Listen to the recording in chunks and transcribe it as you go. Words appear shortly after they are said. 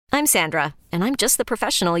I'm Sandra, and I'm just the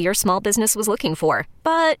professional your small business was looking for.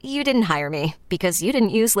 But you didn't hire me because you didn't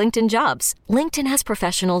use LinkedIn Jobs. LinkedIn has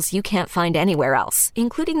professionals you can't find anywhere else,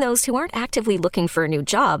 including those who aren't actively looking for a new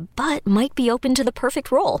job, but might be open to the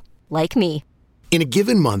perfect role, like me. In a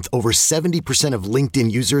given month, over 70% of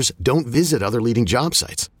LinkedIn users don't visit other leading job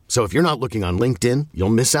sites. So if you're not looking on LinkedIn, you'll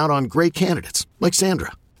miss out on great candidates like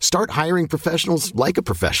Sandra. Start hiring professionals like a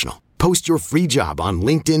professional. Post your free job on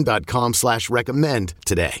linkedin.com/recommend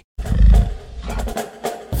today.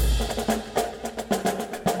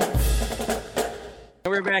 And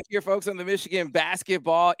we're back here, folks, on the Michigan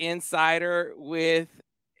Basketball Insider with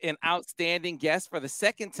an outstanding guest for the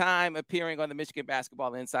second time appearing on the Michigan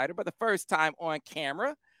Basketball Insider, but the first time on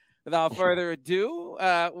camera. Without further ado,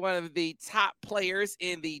 one of the top players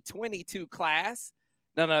in the 22 class,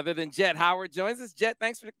 none other than Jett Howard, joins us. Jett,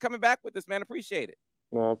 thanks for coming back with us, man. Appreciate it.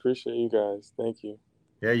 No, I appreciate you guys. Thank you.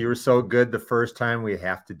 Yeah, you were so good the first time. We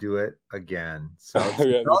have to do it again. So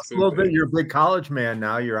Yeah, tell us a little bit. You're a big college man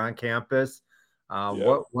now. You're on campus.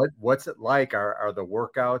 Yeah. What's it like? Are the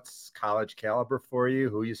workouts college caliber for you?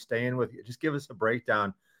 Who are you staying with? Just give us a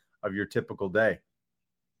breakdown of your typical day.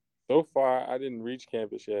 So far, I didn't reach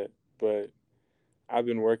campus yet, but I've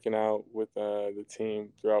been working out with the team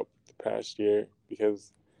throughout the past year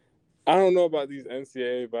because I don't know about these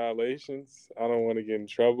NCAA violations. I don't want to get in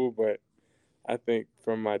trouble, but I think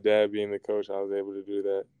from my dad being the coach, I was able to do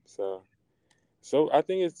that. So I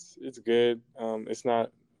think it's good. It's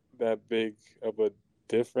not that big of a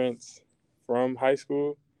difference from high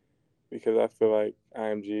school because I feel like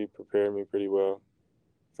IMG prepared me pretty well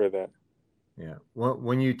for that. Yeah.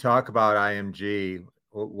 When you talk about IMG,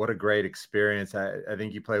 what a great experience. I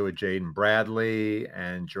think you play with Jaden Bradley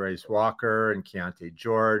and Jerace Walker and Keontae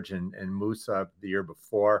George and Musa the year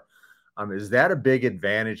before. Is that a big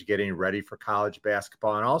advantage getting ready for college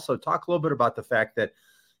basketball? And also talk a little bit about the fact that,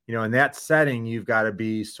 in that setting, you've got to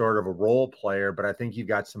be sort of a role player, but I think you've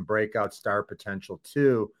got some breakout star potential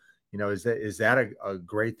too. Is that a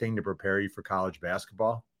great thing to prepare you for college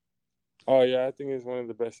basketball? Oh, yeah, I think it's one of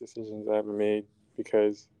the best decisions I ever made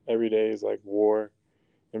because every day is like war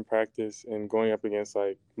in practice and going up against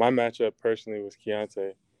my matchup personally was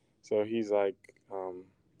Keontae. So he's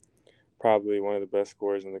probably one of the best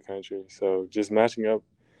scorers in the country. So just matching up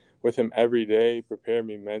with him every day prepared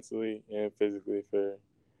me mentally and physically for –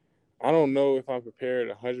 I don't know if I'm prepared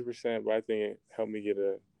 100%, but I think it helped me get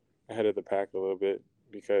ahead of the pack a little bit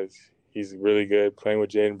because he's really good playing with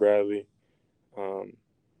Jaden Bradley.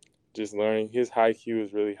 Just learning his high IQ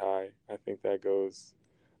is really high. I think that goes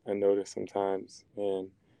unnoticed sometimes. And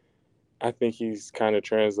I think he's kind of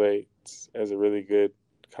translates as a really good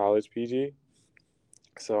college PG.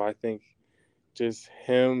 So I think just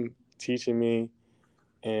him teaching me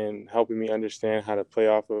and helping me understand how to play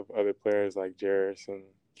off of other players like Jerace and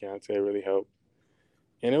Keontae really helped.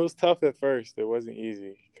 And it was tough at first. It wasn't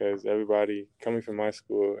easy because everybody coming from my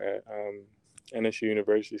school at NSU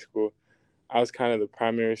University School, I was kind of the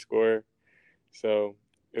primary scorer. So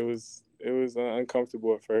it was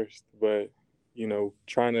uncomfortable at first. But,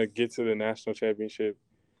 trying to get to the national championship,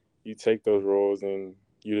 you take those roles and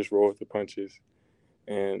you just roll with the punches.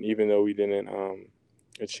 And even though we didn't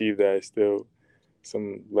achieve that, it's still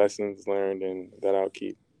some lessons learned and that I'll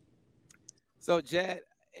keep. So, Jett,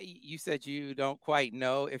 you said you don't quite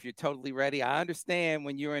know if you're totally ready. I understand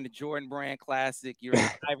when you're in the Jordan Brand Classic, you're in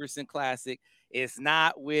the Iverson Classic. It's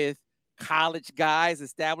not with college guys,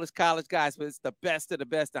 established college guys, but it's the best of the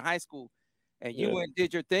best in high school. And you went and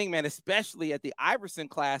did your thing, man, especially at the Iverson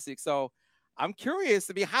Classic. So I'm curious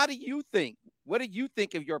to be, what do you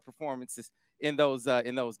think of your performances in those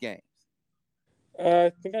games?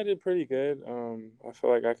 I think I did pretty good. I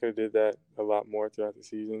feel like I could have did that a lot more throughout the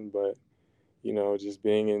season, but just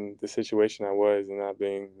being in the situation I was and not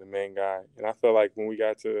being the main guy. And I felt like when we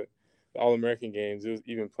got to the All-American games, it was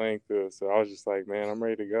even playing field. So I was just like, man, I'm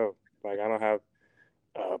ready to go. I don't have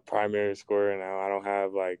a primary scorer now. I don't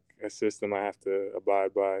have a system I have to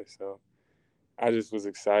abide by. So I just was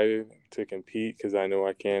excited to compete because I know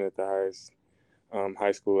I can at the highest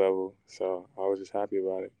high school level. So I was just happy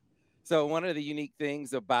about it. So one of the unique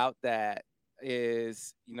things about that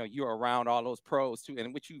is, you're around all those pros too,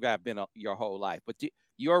 and which you have been your whole life, but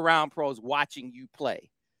you're around pros watching you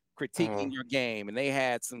play, critiquing your game. And they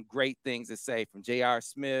had some great things to say, from J.R.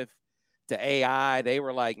 Smith to AI. They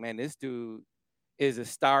were like, man, this dude is a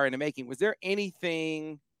star in the making. Was there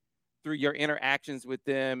anything through your interactions with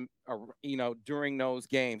them, during those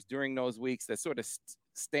games, during those weeks, that sort of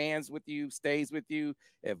stays with you,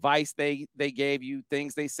 advice they gave you,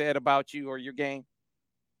 things they said about you or your game?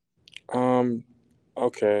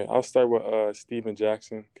 Okay, I'll start with Steven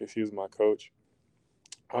Jackson because he was my coach.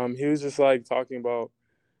 He was just like talking about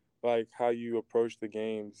like how you approach the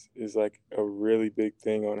games is like a really big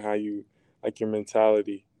thing on how you like your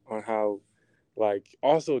mentality on how like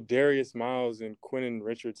also Darius Miles and Quentin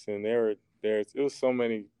Richardson, they were there. It was so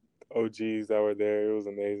many OGs that were there. It was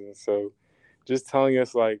amazing. So just telling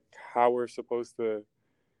us like how we're supposed to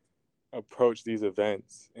approach these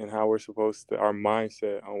events and how we're supposed to our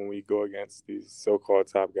mindset on when we go against these so-called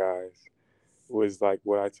top guys was like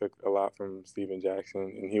what I took a lot from Steven Jackson.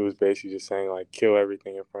 And he was basically just saying like kill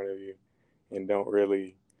everything in front of you and don't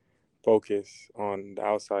really focus on the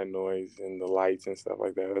outside noise and the lights and stuff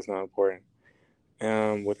like that. That's not important.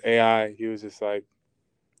 With AI, he was just like,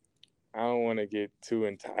 I don't want to get too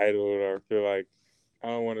entitled or feel like I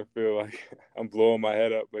don't want to feel like I'm blowing my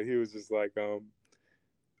head up. But he was just like,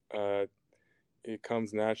 it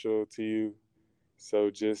comes natural to you, so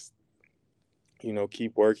just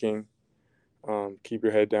keep working, keep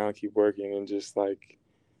your head down, keep working, and just like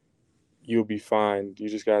you'll be fine. You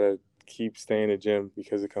just gotta keep staying in the gym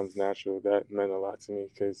because it comes natural. That meant a lot to me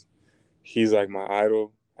because he's like my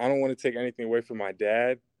idol. I don't want to take anything away from my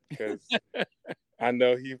dad because I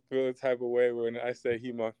know he feels the type of way when I say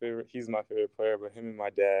he's my favorite player, but him and my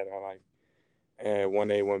dad are like and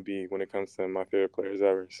 1A, 1B when it comes to my favorite players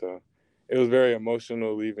ever. So it was very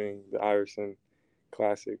emotional leaving the Iverson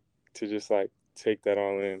Classic to just like take that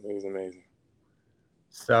all in. It was amazing.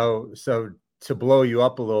 So to blow you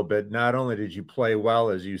up a little bit, not only did you play well,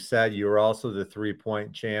 as you said, you were also the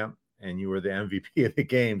 3-point champ and you were the MVP of the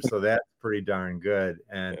game. So that's pretty darn good.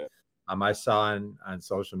 And Yeah. I saw on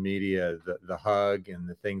social media the hug and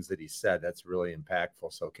the things that he said. That's really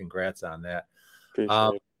impactful. So congrats on that.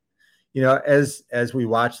 Appreciate it. As we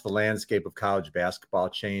watch the landscape of college basketball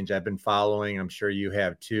change, I've been following, I'm sure you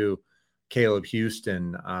have too, Caleb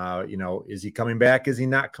Houston. Is he coming back? Is he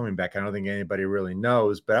not coming back? I don't think anybody really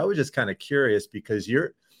knows, but I was just kind of curious because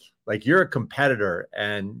you're a competitor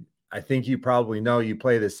and I think you probably know you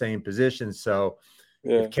play the same position. So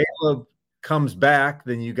Yeah. if Caleb comes back,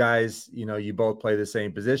 then you guys, you both play the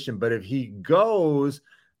same position. But if he goes,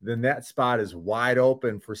 then that spot is wide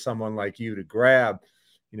open for someone like you to grab.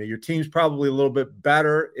 Your team's probably a little bit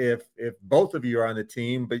better if both of you are on the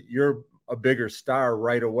team, but you're a bigger star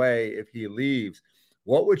right away if he leaves.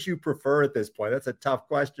 What would you prefer at this point? That's a tough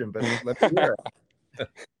question, but let's hear it.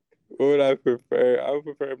 What would I prefer? I would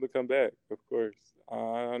prefer him to come back, of course. I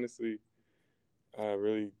honestly, I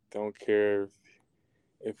really don't care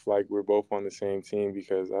if like we're both on the same team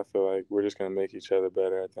because I feel like we're just gonna make each other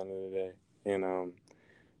better at the end of the day. And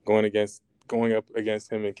going up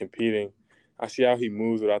against him and competing, I see how he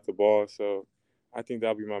moves without the ball, so I think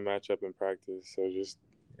that'll be my matchup in practice. So just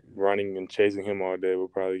running and chasing him all day will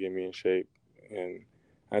probably get me in shape. And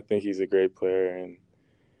I think he's a great player.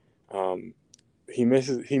 And he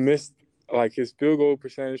missed like his field goal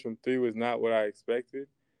percentage from 3 was not what I expected.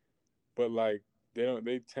 But like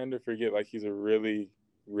they tend to forget like he's a really,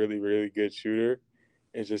 really, really good shooter.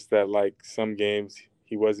 It's just that like some games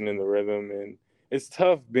he wasn't in the rhythm, and it's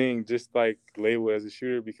tough being just like labeled as a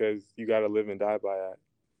shooter because you got to live and die by that.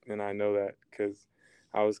 And I know that because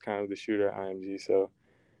I was kind of the shooter at IMG. So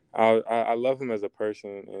I love him as a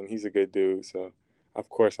person, and he's a good dude. So of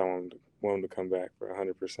course I want him to come back for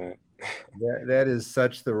 100%. That is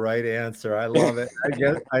such the right answer. I love it.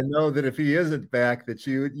 I know that if he isn't back, that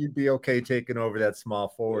you'd be okay taking over that small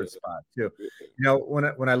forward spot too.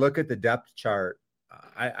 When I look at the depth chart,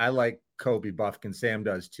 I like Kobe Buffkin. Sam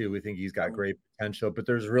does too. We think he's got great potential, but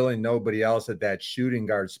there's really nobody else at that shooting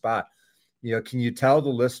guard spot. Can you tell the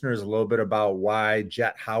listeners a little bit about why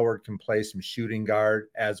Jett Howard can play some shooting guard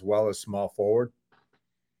as well as small forward?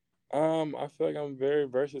 I feel like I'm very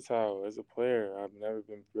versatile as a player. I've never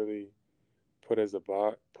been really put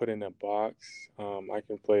in a box. I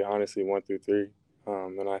can play honestly 1 through 3,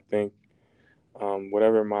 and I think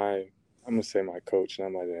whatever I'm gonna say my coach,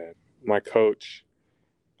 not my dad. My coach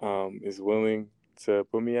is willing to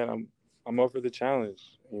put me at. I'm up for the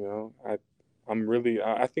challenge. I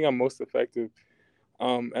think I'm most effective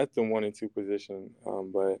at the 1 and 2 position,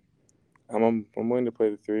 but I'm willing to play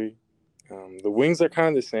the 3. The wings are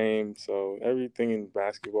kind of the same, so everything in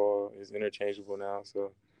basketball is interchangeable now.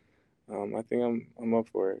 So I think I'm up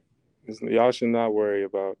for it. Y'all should not worry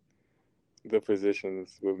about the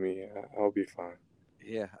positions with me. I'll be fine.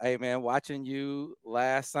 Yeah. Hey, man, watching you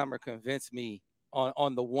last summer convinced me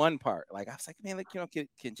on the 1 part. Like, I was like, man,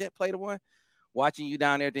 can Jett play the 1? Watching you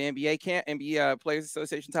down there at the NBA camp, NBA Players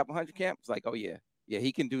Association Top 100 camp, it's like, oh, yeah,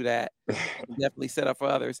 he can do that. Definitely set up for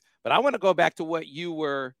others. But I want to go back to what you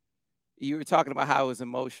were talking about, how it was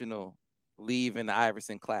emotional leaving the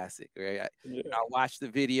Iverson Classic, right? Yeah. I watched the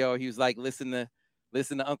video. He was like, listen to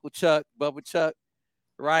Uncle Chuck, Bubba Chuck,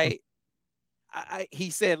 right? He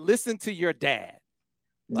said, listen to your dad.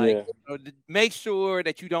 Like, Yeah. make sure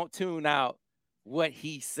that you don't tune out what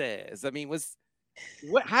he says. I mean,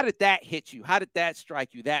 how did that hit you? How did that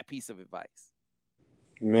strike you, that piece of advice?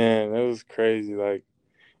 Man, that was crazy. Like,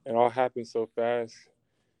 it all happened so fast.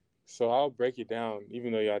 So I'll break it down,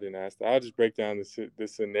 even though y'all didn't ask that. I'll just break down the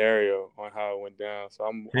scenario on how it went down. So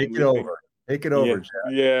I'm Take it leaving. over. Take it Yeah, over,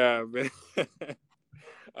 Jett. yeah, man.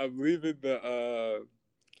 I'm leaving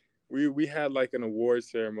we had like an award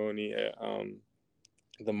ceremony at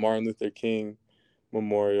the Martin Luther King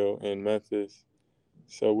Memorial in Memphis.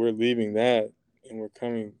 So we're leaving that and we're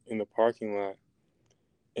coming in the parking lot.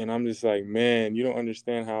 And I'm just like, man, you don't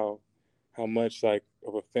understand how much like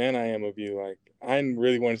of a fan I am of you. Like, I didn't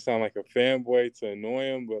really want to sound like a fanboy to annoy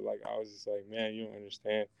him, but like I was just like, man, you don't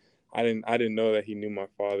understand. I didn't know that he knew my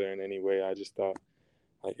father in any way. I just thought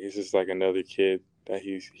like he's just like another kid that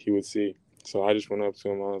he would see. So I just went up to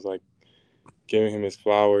him. I was like giving him his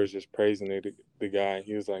flowers, just praising the guy.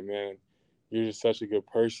 He was like, man, you're just such a good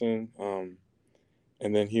person.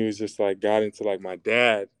 And then he was just like got into like my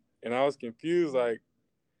dad, and I was confused, like,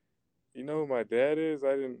 you know who my dad is?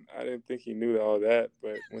 I didn't think he knew all that,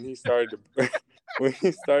 but when he started to when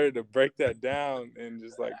he started to break that down and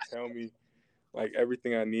just like tell me like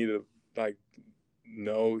everything I need to like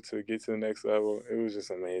know to get to the next level, it was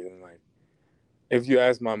just amazing. Like, if you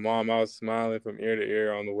ask my mom, I was smiling from ear to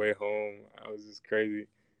ear on the way home. I was just crazy,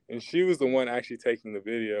 and she was the one actually taking the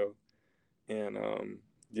video. And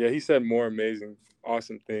yeah, he said more amazing,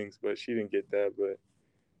 awesome things, but she didn't get that. But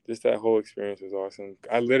just that whole experience was awesome.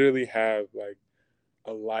 I literally have like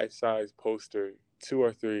a life-size poster, 2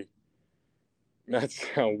 or 3. Not to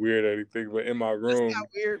sound weird or anything, but in my room. That's not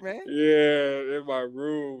weird, man. Yeah, in my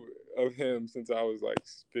room of him since I was like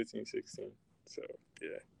 15, 16. So,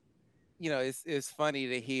 yeah. You know, it's funny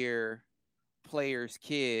to hear players'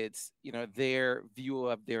 kids, you know, their view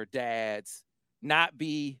of their dads not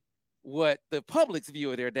be what the public's view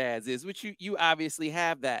of their dads is, which you obviously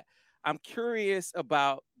have that. I'm curious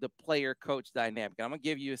about the player coach dynamic. And I'm gonna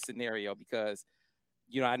give you a scenario because,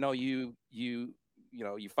 you know, I know you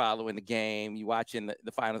following the game, you watching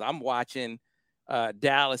the finals. I'm watching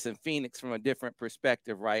Dallas and Phoenix from a different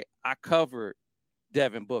perspective, right? I covered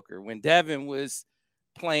Devin Booker when Devin was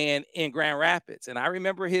playing in Grand Rapids. And I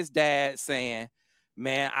remember his dad saying,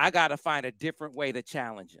 man, I got to find a different way to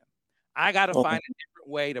challenge him. I got to find a different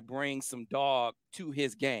way to bring some dog to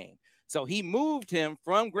his game. So he moved him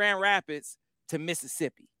from Grand Rapids to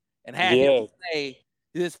Mississippi and had him play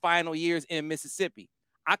his final years in Mississippi.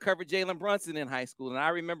 I covered Jalen Brunson in high school, and I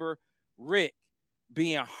remember Rick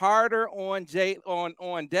being harder on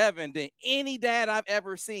on Devin than any dad I've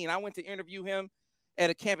ever seen. I went to interview him at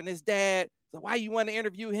a camp, and his dad said, why you want to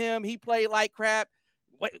interview him? He played like crap.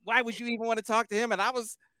 Why would you even want to talk to him? And I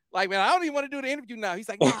was like, man, I don't even want to do the interview now. He's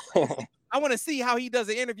like, no, I want to see how he does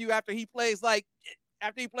an interview after he plays like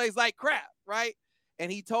crap, right?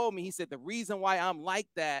 And he told me, he said, the reason why I'm like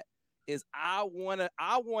that is I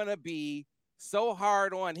wanna be so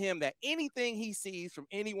hard on him that anything he sees from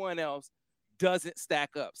anyone else doesn't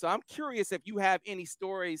stack up. So I'm curious if you have any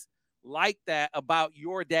stories like that about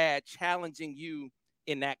your dad challenging you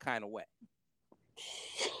in that kind of way.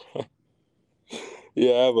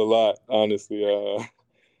 Yeah, I have a lot, honestly.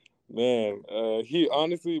 Man, he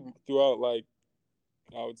honestly throughout like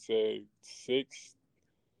I would say 6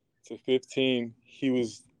 to 15, he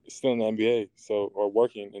was still in the NBA, or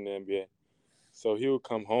working in the NBA. So he would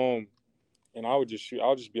come home, and I would just shoot. I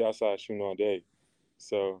would just be outside shooting all day.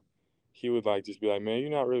 So he would like just be like, "Man,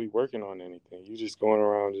 you're not really working on anything. You're just going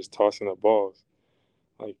around just tossing up balls.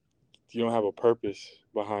 Like, you don't have a purpose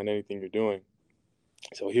behind anything you're doing."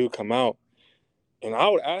 So he would come out, and I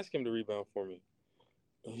would ask him to rebound for me,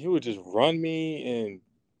 and he would just run me, and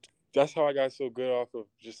that's how I got so good off of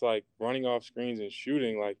just like running off screens and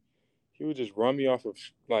shooting. Like, he would just run me off of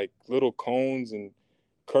like little cones and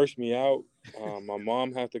curse me out. My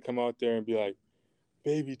mom had to come out there and be like,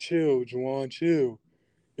 "Baby, chill, Juwan, chill.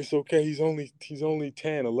 It's okay. He's only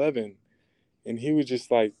 10, 11." And he was just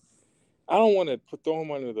like, I don't want to throw him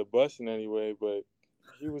under the bus in any way, but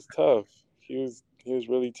he was tough. He was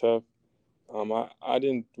really tough. I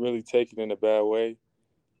didn't really take it in a bad way.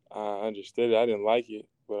 I understood it. I didn't like it,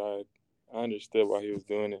 but I understood why he was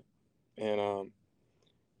doing it. And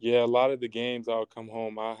yeah, a lot of the games I would come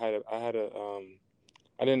home, I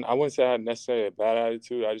wouldn't say I had necessarily a bad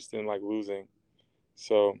attitude. I just didn't like losing.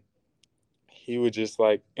 So he would just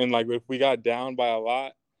like, and like if we got down by a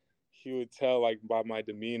lot, he would tell like by my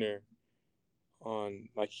demeanor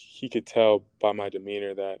he could tell by my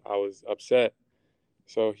demeanor that I was upset.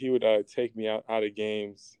 So he would take me out of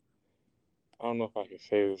games I don't know if I can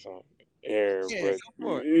say this on air, Yeah, but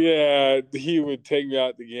go for it. yeah, he would take me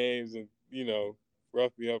out the games and,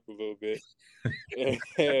 rough me up a little bit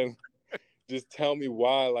and just tell me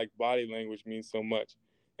why, like, body language means so much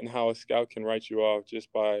and how a scout can write you off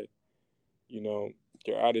just by, your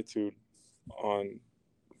attitude on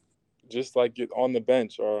just like it on the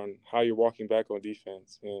bench or on how you're walking back on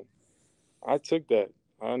defense. And I took that.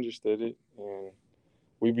 I understood it. And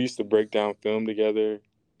we used to break down film together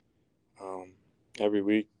every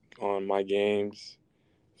week on my games.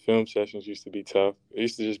 Film sessions used to be tough. It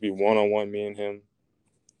used to just be one-on-one, me and him.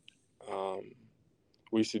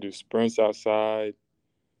 We used to do sprints outside.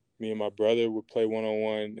 Me and my brother would play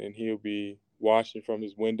one-on-one, and he would be watching from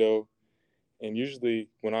his window. And usually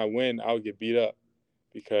when I win, I would get beat up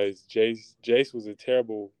because Jace was a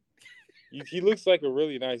terrible – he looks like a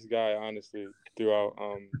really nice guy, honestly, throughout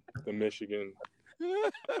the Michigan.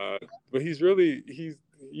 But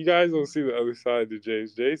you guys don't see the other side to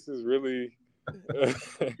Jace. Jace is really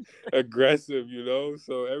aggressive,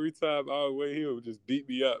 So every time I would win, he would just beat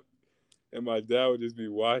me up. And my dad would just be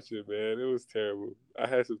watching, man. It was terrible. I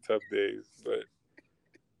had some tough days, but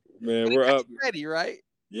man, we're up. Ready, right?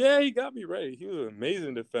 Yeah, he got me ready. He was an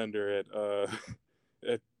amazing defender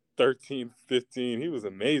at 13, 15. He was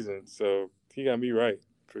amazing. So he got me right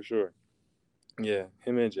for sure. Yeah,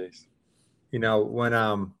 him and Jace.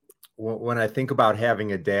 When I think about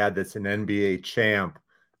having a dad that's an NBA champ,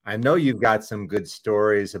 I know you've got some good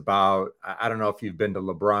stories about, I don't know if you've been to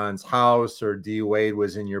LeBron's house or D Wade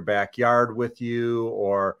was in your backyard with you,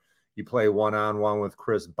 or you play one-on-one with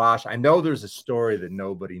Chris Bosh. I know there's a story that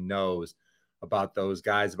nobody knows about those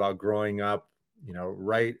guys, about growing up,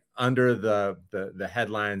 right under the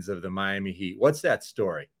headlines of the Miami Heat. What's that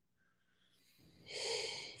story?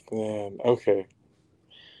 Man, okay.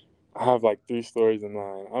 I have like 3 stories in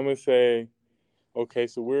mind. I'm going to say, okay,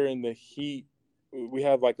 so we're in the Heat. We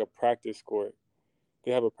have like a practice court.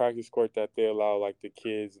 They have a practice court that they allow like the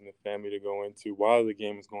kids and the family to go into while the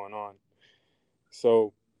game is going on.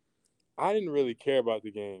 So I didn't really care about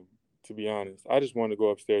the game, to be honest. I just wanted to go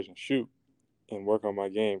upstairs and shoot and work on my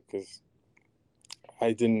game because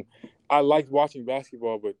I liked watching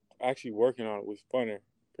basketball, but actually working on it was funner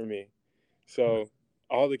for me. So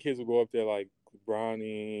all the kids would go up there like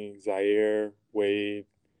Bronny, Zaire, Wade,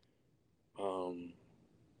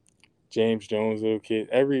 James Jones, little kid.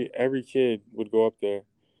 Every kid would go up there.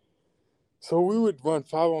 So we would run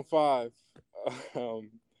 5-on-5,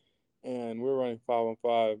 and we were running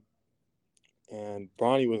 5-on-5. And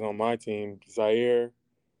Bronny was on my team. Zaire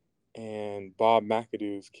and Bob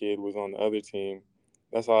McAdoo's kid was on the other team.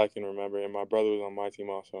 That's all I can remember. And my brother was on my team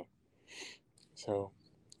also. So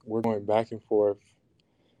we're going back and forth.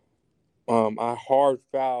 I hard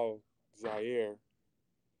fouled Zaire.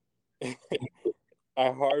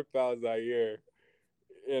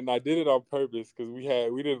 And I did it on purpose because we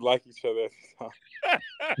didn't like each other at the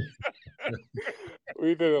time.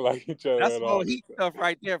 We didn't like each other That's at all. all Heat stuff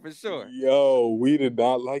right there for sure. Yo, we did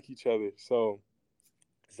not like each other. So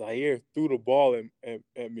Zaire threw the ball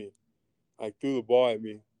at me. Like threw the ball at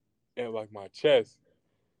me and like my chest.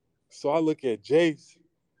 So I look at Jace.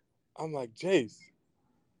 I'm like, Jace,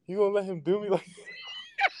 you gonna let him do me like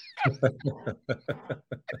this?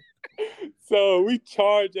 So we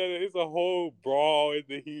charge at it. It's a whole brawl in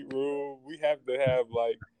the Heat room. We have to have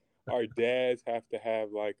like our dads have to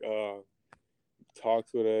have like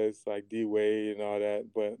talks with us, like D Wade and all that.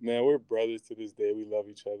 But man, we're brothers to this day. We love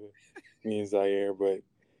each other, me and Zaire. But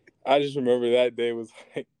I just remember that day was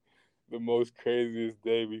like the most craziest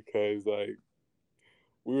day because like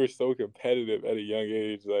we were so competitive at a young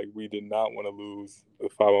age. Like we did not want to lose the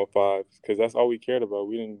 5-on-5s because that's all we cared about.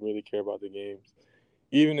 We didn't really care about the games.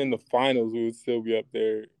 Even in the finals, we would still be up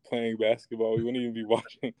there playing basketball. We wouldn't even be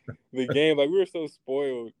watching the game. Like we were so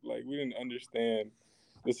spoiled. Like we didn't understand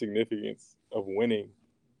the significance of winning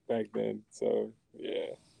back then. So yeah.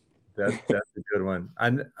 That's a good one.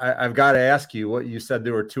 I've got to ask you, what you said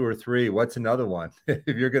there were 2 or 3. What's another one?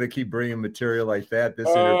 If you're going to keep bringing material like that,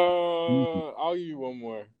 I'll give you one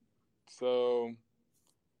more. So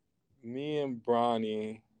me and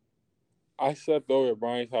Bronny, I slept over at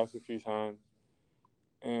Bronny's house a few times,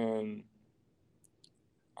 and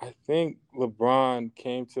I think LeBron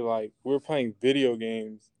came to like we were playing video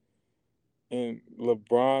games, and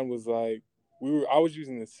LeBron was like I was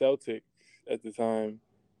using the Celtics at the time.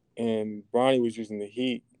 And Bronny was using the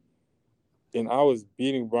Heat. And I was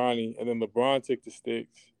beating Bronny. And then LeBron took the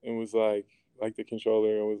sticks and was like the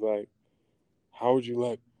controller, and was like, how would you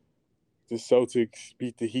let the Celtics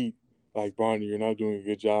beat the Heat? Like, Bronny, you're not doing a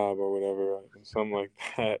good job or whatever. And something like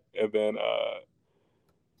that. And then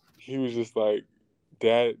he was just like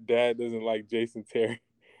Dad doesn't like Jason Terry.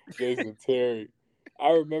 Jason Terry. I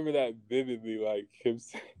remember that vividly, like him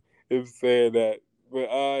saying that. But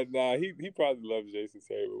nah, he probably loves Jason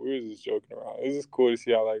Terry, but we were just joking around. It was just cool to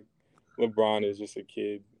see how like LeBron is just a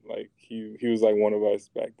kid. Like he was like one of us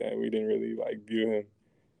back then. We didn't really like view him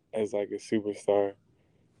as like a superstar.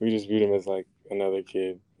 We just viewed him as like another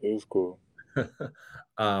kid. It was cool.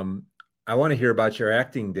 I want to hear about your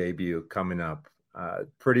acting debut coming up.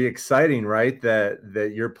 Pretty exciting, right?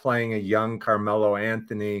 That you're playing a young Carmelo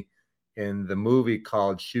Anthony in the movie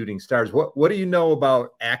called Shooting Stars. What do you know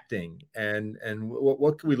about acting, and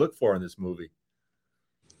what can we look for in this movie?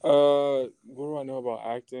 What do I know about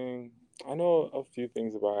acting? I know a few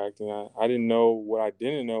things about acting. I didn't know what I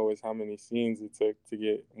didn't know is how many scenes it took to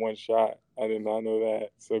get one shot. I did not know that.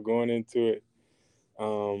 So going into it,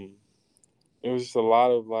 it was just a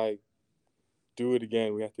lot of like, do it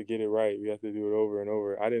again. We have to get it right. We have to do it over and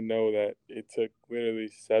over. I didn't know that it took literally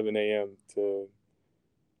 7 a.m. to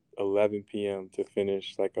 11 p.m. to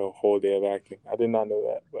finish like a whole day of acting. I did not know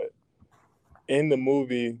that. But in the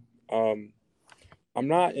movie, I'm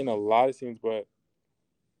not in a lot of scenes, but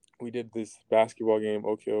we did this basketball game,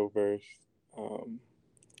 OKO versus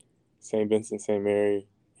St. Vincent, St. Mary,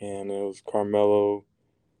 and it was Carmelo.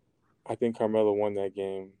 I think Carmelo won that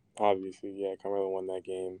game. Obviously, yeah, Carmelo won that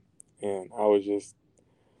game. And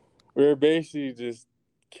we were basically just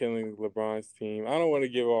killing LeBron's team. I don't want to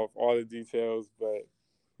give off all the details, but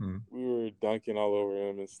we were dunking all over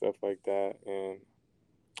him and stuff like that. And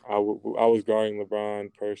I was guarding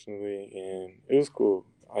LeBron personally, and it was cool.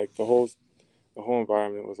 Like the whole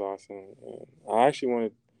environment was awesome. And I actually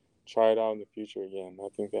want to try it out in the future again. I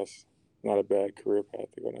think that's not a bad career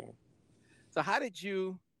path to go down. So how did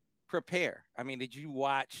you prepare? I mean, did you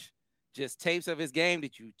watch just tapes of his game?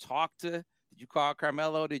 Did you call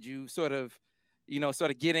Carmelo? Did you sort of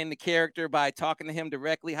get in the character by talking to him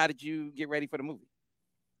directly? How did you get ready for the movie?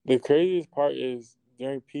 The craziest part is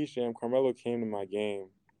during Peach Jam, Carmelo came to my game,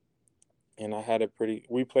 and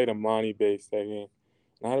we played a Monty base that game.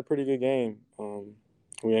 And I had a pretty good game.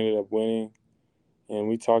 We ended up winning, and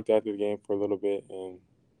we talked after the game for a little bit, and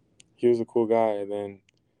he was a cool guy. And then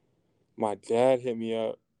my dad hit me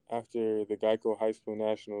up after the Geico High School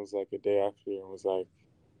Nationals like a day after and was like,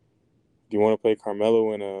 do you want to play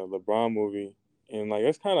Carmelo in a LeBron movie? And like,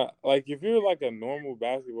 it's kind of like, if you're like a normal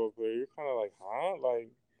basketball player, you're kind of like, huh? Like,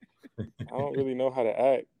 I don't really know how to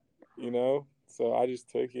act, So I just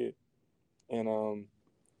took it. And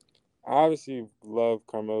I obviously love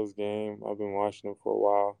Carmelo's game. I've been watching him for a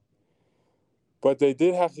while. But they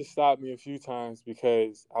did have to stop me a few times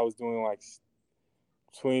because I was doing like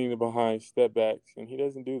swinging the behind step backs, and he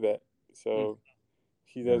doesn't do that. So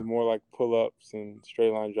he does more like pull-ups and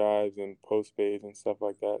straight line drives and post fades and stuff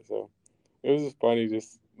like that. So it was just funny.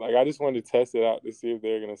 I just wanted to test it out to see if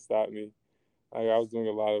they were going to stop me. Like I was doing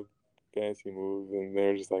a lot of fancy moves, and they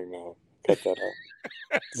were just like, no, cut that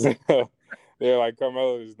out. So they were like,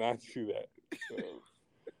 Carmelo does not do that.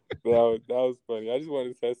 So that was funny. I just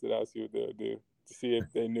wanted to test it out, see what they would do, to see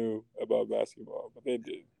if they knew about basketball, but they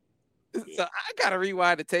did. Yeah. So I got to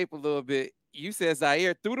rewind the tape a little bit. You said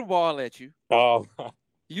Zaire threw the ball at you. Oh.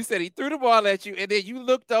 You said he threw the ball at you, and then you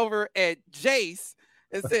looked over at Jace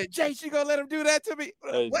and said, Jace, you going to let him do that to me?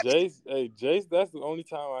 Jace, that's the only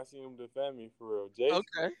time I seen him defend me, for real. Jace,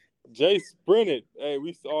 okay. Jace sprinted. Hey,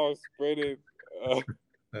 we all sprinted.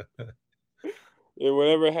 And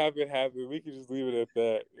whatever happened. We could just leave it at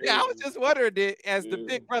that. Yeah, I was just wondering, as the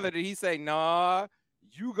big brother, did he say, nah,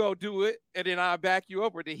 you go do it, and then I'll back you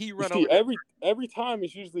up, or did he run over? Every time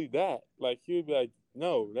it's usually that. Like, he would be like,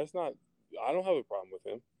 no, that's not – I don't have a problem with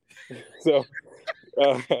him. So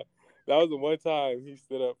that was the one time he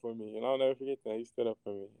stood up for me, and I'll never forget that. He stood up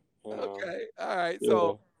for me. And, okay, all right. Yeah.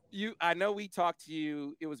 So I know we talked to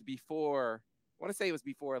you. It was before – I want to say it was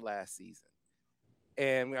before last season.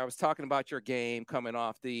 And I was talking about your game coming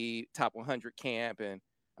off the top 100 camp. And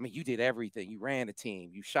I mean, you did everything. You ran the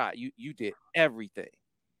team, you shot, you did everything.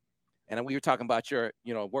 And we were talking about your,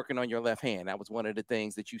 working on your left hand. That was one of the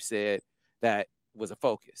things that you said that was a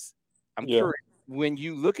focus. I'm curious, when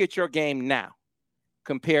you look at your game now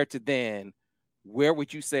compared to then, where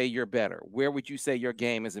would you say you're better? Where would you say your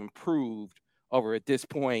game has improved over at this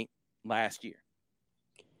point last year?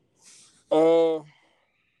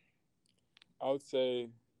 I would say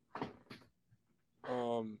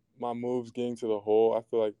my moves getting to the hole. I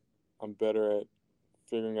feel like I'm better at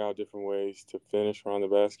figuring out different ways to finish around the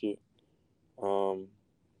basket. I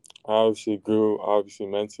obviously grew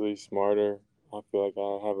mentally smarter. I feel like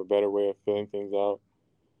I have a better way of filling things out.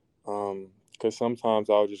 Because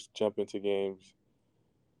sometimes I'll just jump into games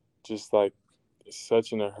just like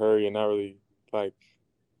such in a hurry and not really like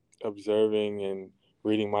observing and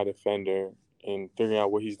reading my defender and figuring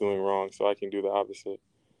out what he's doing wrong so I can do the opposite.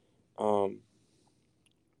 I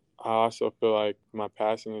also feel like my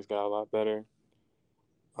passing has got a lot better.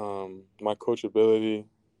 My coachability,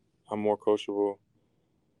 I'm more coachable.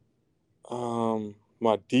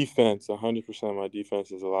 My defense, 100% my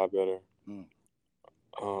defense is a lot better.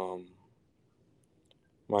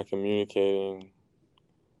 My communicating,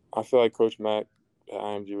 I feel like Coach Mack at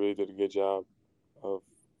IMG really did a good job of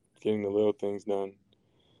getting the little things done.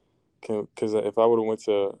 Because if I would have went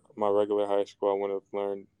to my regular high school, I would have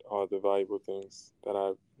learned all the valuable things that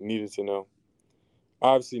I needed to know. I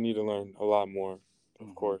obviously need to learn a lot more,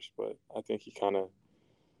 of course, but I think he kind of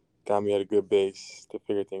got me at a good base to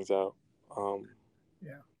figure things out.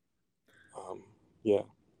 Yeah,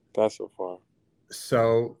 that's so far.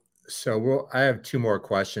 So I have two more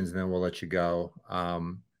questions and then we'll let you go.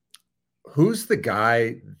 Who's the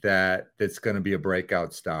guy that's going to be a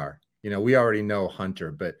breakout star? We already know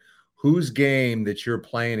Hunter, but whose game that you're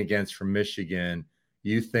playing against from Michigan,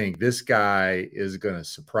 you think this guy is going to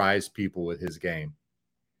surprise people with his game?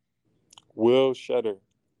 Will Shutter.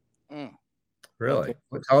 Really?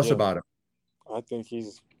 Tell us about him. I think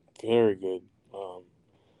he's very good.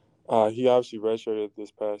 He obviously redshirted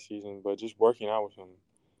this past season, but just working out with him,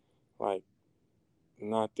 like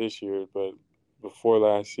not this year, but before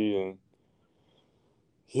last season,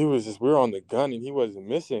 we were on the gun and he wasn't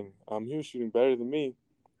missing. He was shooting better than me.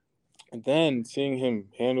 And then seeing him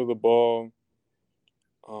handle the ball,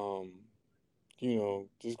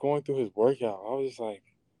 just going through his workout, I was just like,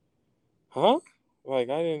 huh? Like,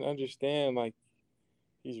 I didn't understand. Like,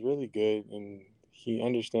 he's really good and he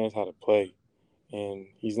understands how to play. And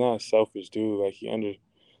he's not a selfish dude.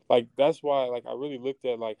 Like, that's why, like, I really looked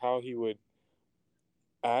at, like, how he would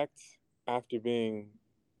act after being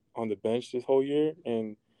on the bench this whole year.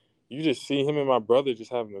 And you just see him and my brother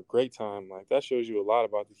just having a great time. Like, that shows you a lot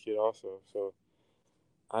about the kid also. So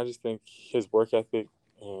I just think his work ethic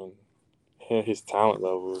and his talent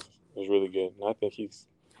level is really good. And I think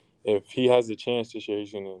if he has the chance this year,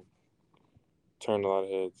 he's going to turn a lot of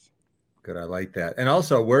heads. Good. I like that. And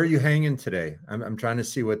also, where are you hanging today? I'm trying to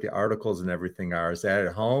see what the articles and everything are. Is that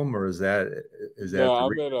at home or is that No,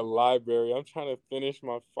 I'm at a library. I'm trying to finish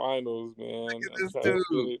my finals, man.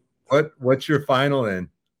 What's your final in?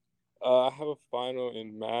 I have a final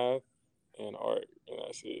in math and art, and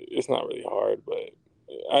that's it. It's not really hard, but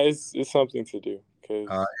it's something to do.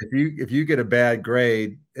 If you get a bad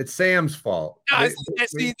grade, it's Sam's fault.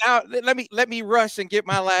 See, now let me rush and get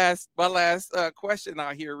my last question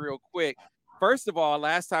out here real quick. First of all,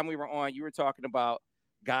 last time we were on, you were talking about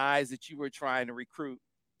guys that you were trying to recruit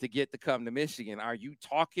to get to come to Michigan. Are you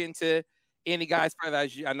talking to any guys further?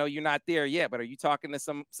 I know you're not there yet, but are you talking to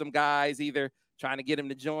some guys either trying to get them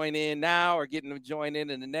to join in now or getting them to join in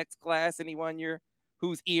the next class? Anyone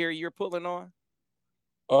whose ear you're pulling on?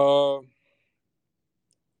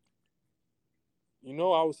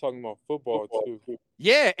 I was talking about football too.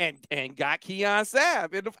 Yeah, and got Keon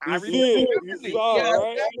Sabb in the. You saw it,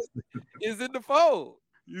 right? Is in the fold.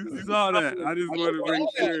 You saw that. I just want to make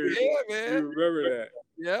sure you remember that.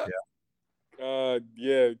 Yeah.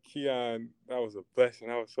 Yeah, Keon. That was a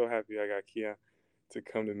blessing. I was so happy I got Keon to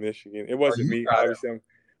come to Michigan. It wasn't me, obviously.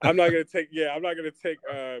 I'm not gonna take. Yeah, I'm not gonna take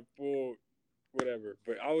full whatever.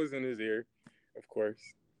 But I was in his ear, of course.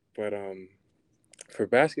 But for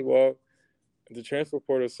basketball, the transfer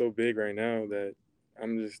portal is so big right now that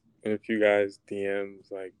I'm just in a few guys' DMs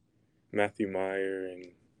like Matthew Meyer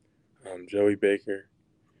and Joey Baker.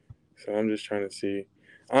 So I'm just trying to see.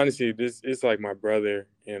 Honestly, it's like my brother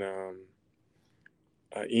and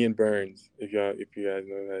Ian Burns. If you guys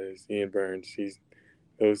know who that is, Ian Burns.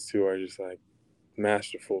 Those two are just like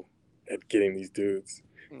masterful at getting these dudes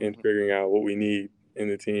and figuring out what we need in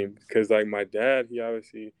the team. Because like my dad, he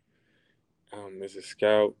obviously is a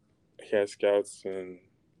scout. He has scouts and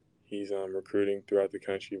he's recruiting throughout the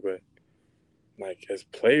country. But like as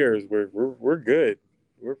players, we're good.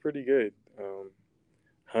 We're pretty good.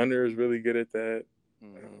 Hunter is really good at that.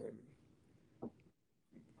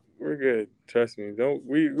 We're good. Trust me.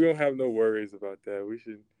 We don't have no worries about that.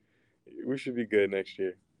 We should be good next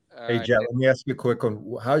year. Hey, Jett, let me ask you a quick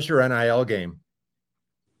one. How's your NIL game?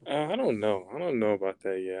 I don't know. I don't know about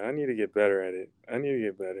that yet. I need to get better at it. I need to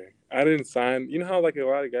get better. I didn't sign. You know how like a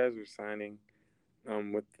lot of guys were signing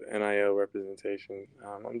with the NIL representation.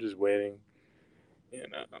 I'm just waiting.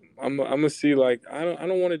 And I'm gonna see. Like I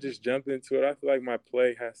don't want to just jump into it. I feel like my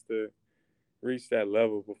play has to reach that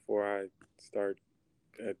level before I start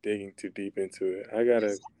digging too deep into it. I gotta.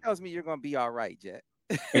 This tells me you're gonna be all right, Jett.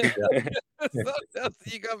 So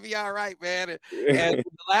you're gonna be all right, man. And the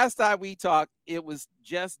last time we talked, it was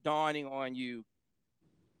just dawning on you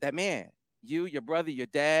that, man, you, your brother, your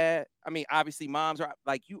dad. I mean, obviously, moms are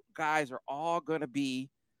like, you guys are all gonna be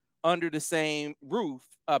under the same roof,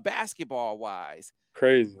 basketball wise.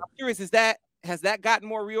 Crazy. I'm curious, has that gotten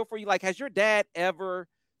more real for you? Like, has your dad ever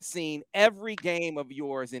seen every game of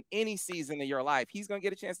yours in any season of your life? He's gonna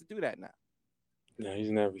get a chance to do that now. No,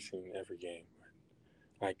 he's never seen every game.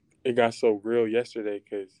 Like, it got so real yesterday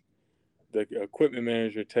because the equipment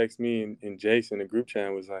manager texted me and Jason, the group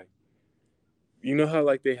chat, was like, you know how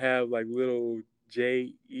like they have like little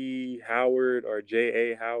J.E. Howard or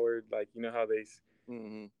J.A. Howard, like, you know how they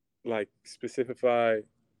like specify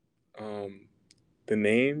the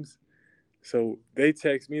names? So they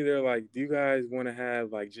text me, they're like, do you guys want to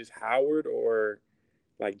have like just Howard or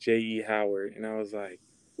like J.E. Howard? And I was like,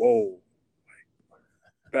 whoa,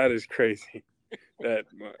 that is crazy. That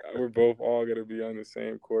we're both all going to be on the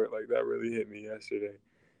same court. Like, that really hit me yesterday.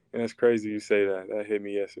 And it's crazy you say that. That hit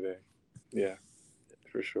me yesterday. Yeah,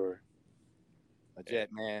 for sure. Jett,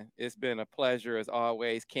 man, it's been a pleasure as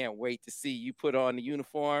always. Can't wait to see you put on the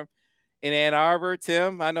uniform in Ann Arbor.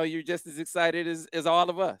 Tim, I know you're just as excited as all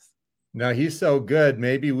of us. No, he's so good.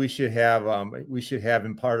 Maybe we should have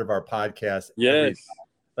him part of our podcast. Yes.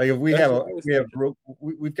 Like if we've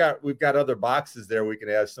got other boxes there, we can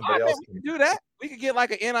have somebody else. We can do that. We could get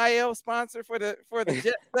like an NIL sponsor for the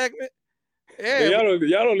Jett segment. Yeah,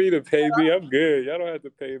 y'all don't need to pay me. I'm good. Y'all don't have to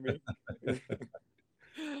pay me.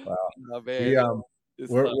 Wow. Oh, man.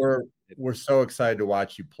 We're so excited to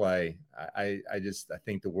watch you play. I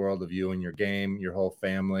think the world of you and your game, your whole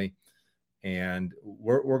family. And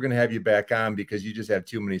we're going to have you back on because you just have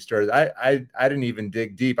too many stories. I didn't even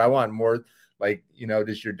dig deep. I want more. Like, you know,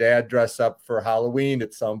 does your dad dress up for Halloween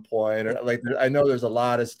at some point? Or like, I know there's a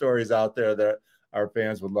lot of stories out there that our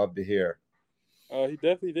fans would love to hear. He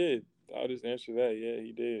definitely did. I'll just answer that. Yeah,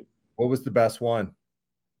 he did. What was the best one?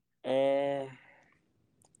 He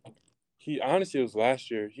honestly, it was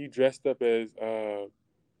last year. He dressed up as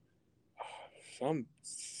some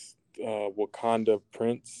Wakanda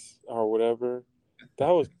prince or whatever. That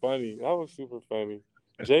was funny. That was super funny.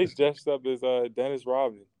 Jace dressed up as Dennis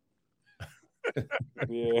Rodman.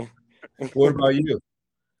 Yeah. What about you?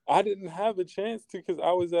 I didn't have a chance to because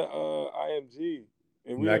I was at IMG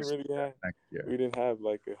and we didn't have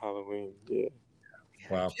like a Halloween. Yeah.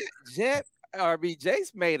 Wow.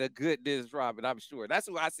 Jace made a good Dennis Rodman, I'm sure. That's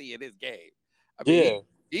who I see in his game. I mean,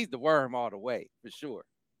 he's the worm all the way for sure.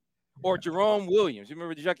 Or Jerome Williams. You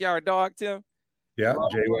remember the Junkyard Dog, Tim? Yeah,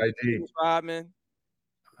 JYD. Rodman.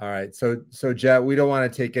 All right, so Jett, we don't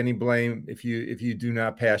want to take any blame if you do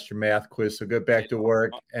not pass your math quiz. So get back to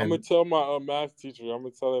work. I'm gonna tell my math teacher. I'm gonna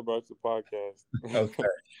tell her about the podcast. Okay.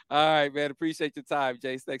 All right, man. Appreciate your time,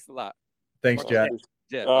 Jace. Thanks a lot. Thanks, Jett.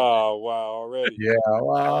 Oh wow, already. Yeah,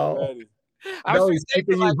 wow. Already. No, he's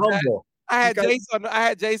keeping you humble. I had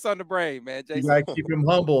Jace on the brain, man. Jace, you gotta keep him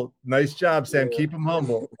humble. Nice job, Sam. Yeah. Keep him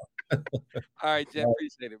humble. All right, Jett.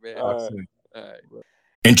 Appreciate it, man. All right.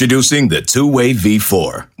 Introducing the Two-Way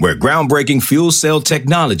V4, where groundbreaking fuel cell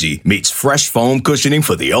technology meets fresh foam cushioning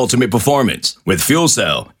for the ultimate performance. With Fuel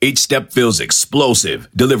Cell, each step feels explosive,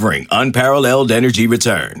 delivering unparalleled energy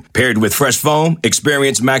return. Paired with fresh foam,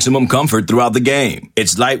 experience maximum comfort throughout the game.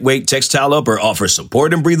 Its lightweight textile upper offers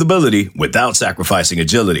support and breathability without sacrificing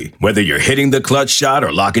agility. Whether you're hitting the clutch shot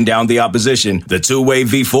or locking down the opposition, the Two-Way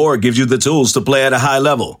V4 gives you the tools to play at a high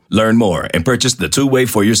level. Learn more and purchase the Two-Way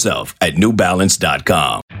for yourself at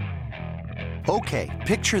newbalance.com. Okay,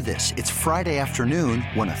 picture this. It's Friday afternoon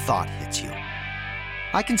when a thought hits you.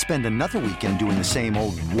 I can spend another weekend doing the same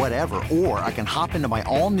old whatever, or I can hop into my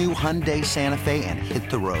all-new Hyundai Santa Fe and hit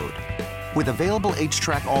the road. With available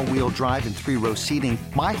H-Track all-wheel drive and 3-row seating,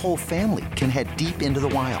 my whole family can head deep into the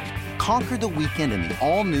wild. Conquer the weekend in the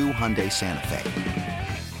all-new Hyundai Santa Fe.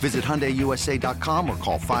 Visit HyundaiUSA.com or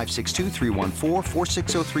call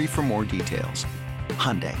 562-314-4603 for more details.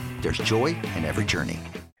 Hyundai, there's joy in every journey.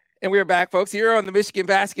 And we're back, folks, here on the Michigan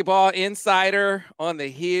Basketball Insider on the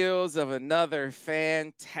heels of another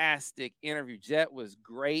fantastic interview. Jett was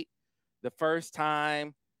great the first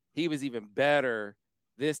time. He was even better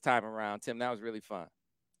this time around, Tim. That was really fun.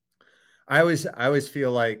 I always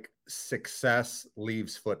feel like success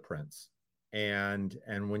leaves footprints. And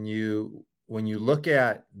when you look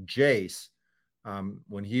at Jace,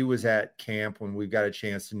 when he was at camp, when we got a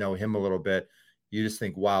chance to know him a little bit, you just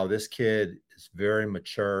think, wow, this kid is very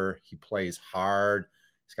mature. He plays hard.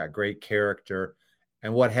 He's got great character.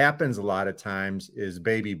 And what happens a lot of times is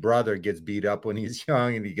baby brother gets beat up when he's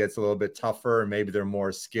young and he gets a little bit tougher and maybe they're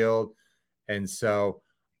more skilled. And so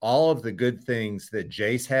all of the good things that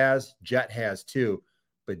Jace has, Jett has too,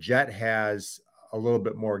 but Jett has a little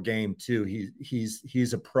bit more game too.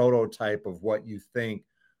 He's a prototype of what you think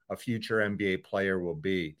a future NBA player will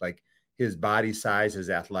be. Like his body size, his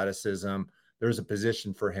athleticism, there's a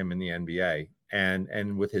position for him in the NBA.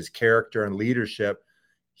 And with his character and leadership,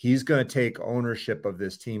 he's going to take ownership of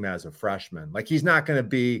this team as a freshman. Like he's not going to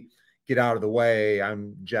be, get out of the way,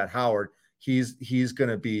 I'm Jett Howard. He's going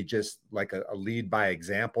to be just like a lead by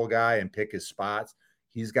example guy and pick his spots.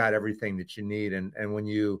 He's got everything that you need. And when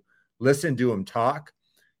you listen to him talk,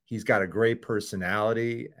 he's got a great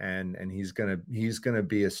personality, and he's gonna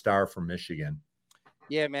be a star for Michigan.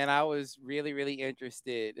 Yeah, man, I was really, really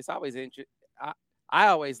interested. It's always I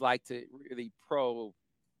always like to really probe,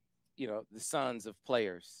 the sons of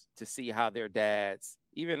players to see how their dads.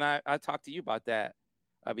 Even I talked to you about that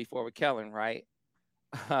before with Kellen, right?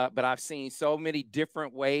 But I've seen so many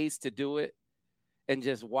different ways to do it, and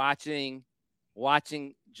just watching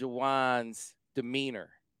Juwan's demeanor,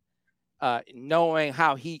 knowing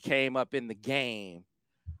how he came up in the game,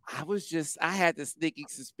 I had the sneaking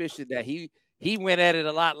suspicion that he went at it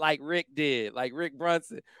a lot like Rick did, like Rick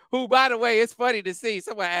Brunson, who, by the way, it's funny to see.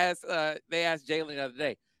 Someone they asked Jalen the other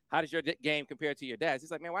day, how does your game compare to your dad's?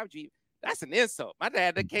 He's like, man, why would you? That's an insult. My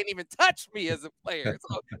dad can't even touch me as a player.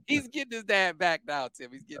 So he's getting his dad back now,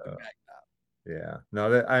 Tim. He's getting him back now. Yeah,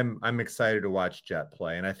 no, I'm excited to watch Jett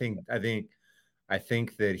play, and I think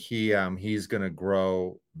that he's going to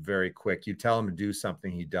grow very quick. You tell him to do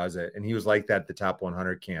something, he does it, and he was like that at the top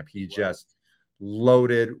 100 camp. He just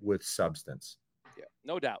loaded with substance. Yeah,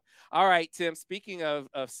 no doubt. All right, Tim. Speaking of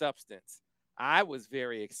substance, I was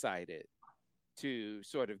very excited to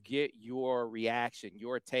sort of get your reaction,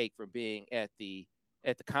 your take from being at the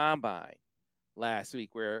combine last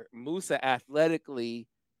week, where Musa athletically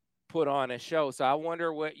put on a show. So I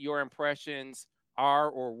wonder what your impressions are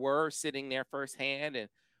or were sitting there firsthand, and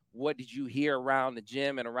what did you hear around the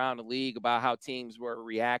gym and around the league about how teams were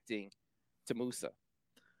reacting to Musa?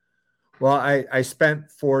 Well, I spent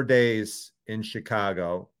 4 days in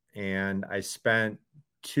Chicago, and I spent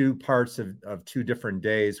 2 parts of 2 different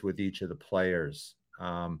days with each of the players.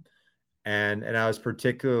 And I was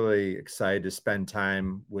particularly excited to spend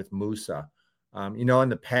time with Musa. In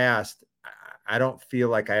the past, I don't feel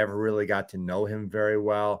like I ever really got to know him very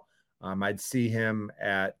well. I'd see him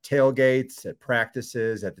at tailgates, at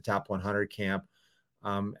practices, at the top 100 camp.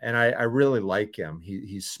 And I really like him.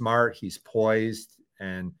 He's smart, he's poised,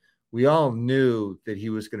 and we all knew that he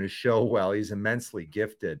was going to show well. He's immensely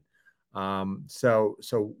gifted. So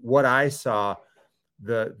what I saw,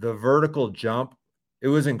 the vertical jump, it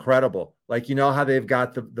was incredible. Like, how they've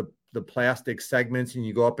got the plastic segments, and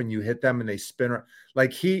you go up and you hit them and they spin.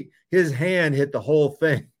 Like his hand hit the whole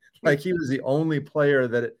thing. Like he was the only player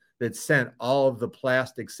that sent all of the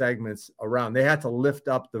plastic segments around. They had to lift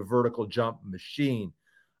up the vertical jump machine,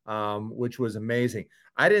 which was amazing.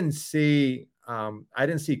 I didn't see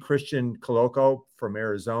Christian Coloco from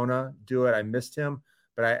Arizona do it. I missed him,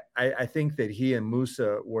 but I think that he and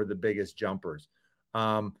Musa were the biggest jumpers.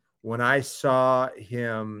 When I saw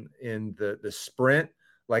him in the sprint,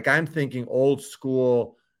 like I'm thinking old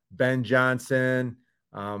school Ben Johnson,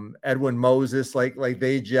 Edwin Moses, like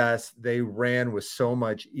they ran with so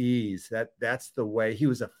much ease. That's the way he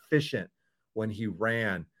was efficient when he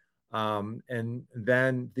ran. And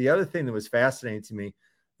then the other thing that was fascinating to me,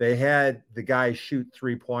 they had the guy shoot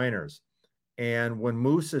 3-pointers. And when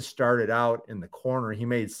Musa started out in the corner, he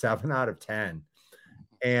made 7 out of 10.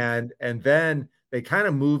 And then they kind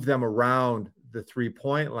of moved them around the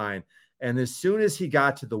 3-point line. And as soon as he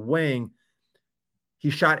got to the wing, he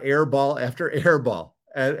shot air ball after air ball.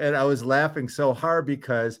 And I was laughing so hard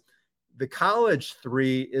because the college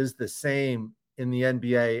 3 is the same in the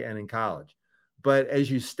NBA and in college. But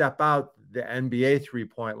as you step out, the NBA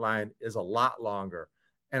 3-point line is a lot longer.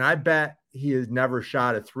 And I bet he has never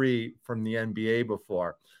shot a 3 from the NBA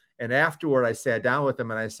before. And afterward, I sat down with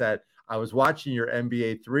him and I said, I was watching your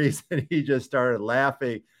NBA 3s, and he just started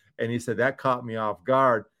laughing. And he said, that caught me off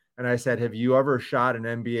guard. And I said, have you ever shot an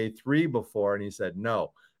NBA 3 before? And he said,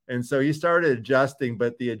 no. And so he started adjusting,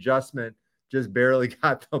 but the adjustment just barely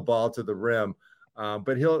got the ball to the rim.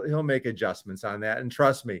 But he'll make adjustments on that. And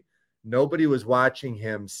trust me, nobody was watching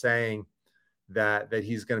him saying that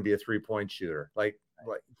he's going to be a 3-point shooter. Like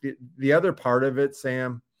the other part of it,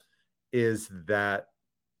 Sam, is that,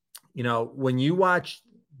 when you watch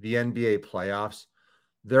the NBA playoffs,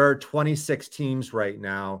 there are 26 teams right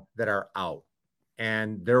now that are out,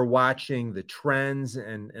 and they're watching the trends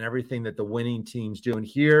and everything that the winning teams do. And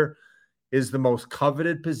here is the most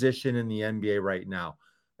coveted position in the NBA right now.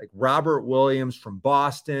 like Robert Williams from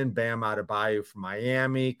Boston, Bam Adebayo from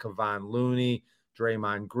Miami, Kevon Looney,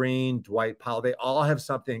 Draymond Green, Dwight Powell. They all have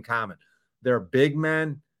something in common. They're big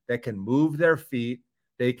men that can move their feet.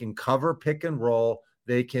 They can cover pick and roll.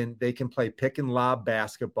 They can play pick and lob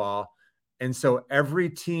basketball. And so every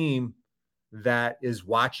team that is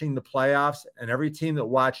watching the playoffs and every team that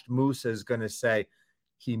watched Musa is going to say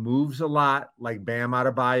he moves a lot like Bam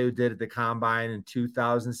Adebayo did at the Combine in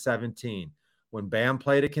 2017. When Bam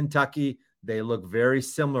played at Kentucky, they look very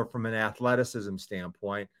similar from an athleticism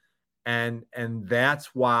standpoint. And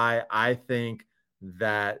that's why I think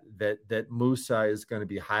that Musa is going to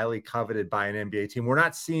be highly coveted by an NBA team. We're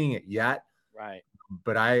not seeing it yet. Right.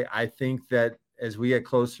 But I think that as we get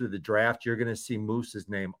closer to the draft, you're going to see Musa's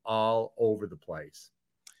name all over the place.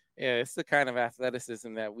 Yeah, it's the kind of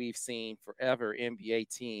athleticism that we've seen forever NBA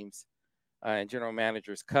teams and general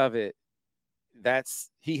managers covet.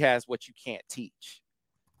 He has what you can't teach.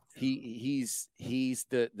 He's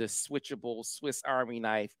the switchable Swiss Army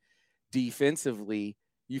knife defensively.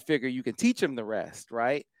 You figure you can teach him the rest,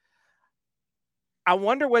 right? I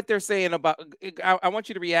wonder what they're saying about, I want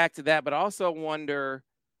you to react to that, but also wonder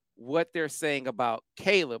what they're saying about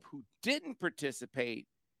Caleb, who didn't participate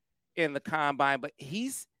in the Combine, but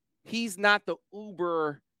he's not the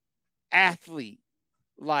uber athlete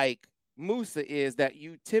like Musa is that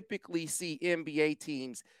you typically see NBA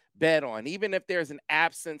teams bet on. Even if there's an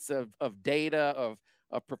absence of data,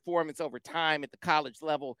 of performance over time at the college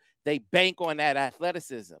level, they bank on that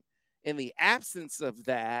athleticism. In the absence of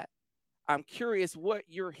that, I'm curious what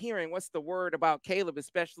you're hearing. What's the word about Caleb,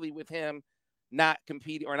 especially with him not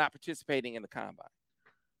competing or not participating in the Combine?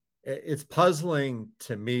 It's puzzling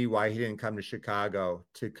to me why he didn't come to Chicago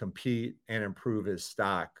to compete and improve his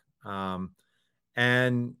stock.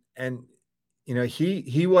 And you know,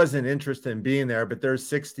 he wasn't interested in being there, but there's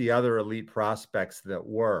 60 other elite prospects that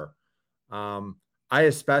were. I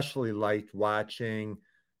especially liked watching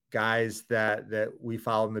guys that we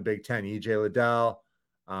followed in the Big Ten. EJ Liddell,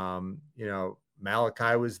 you know,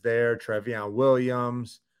 Malachi was there, Trevion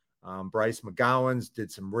Williams, Bryce McGowan's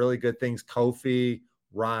did some really good things. Kofi,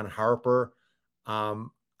 Ron Harper.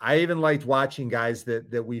 I even liked watching guys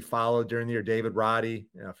that we followed during the year. David Roddy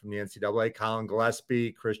from the NCAA, Colin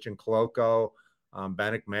Gillespie, Christian Koloko,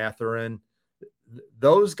 Bennett Mathurin.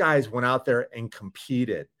 Those guys went out there and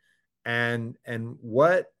competed. And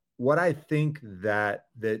what I think that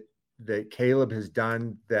Caleb has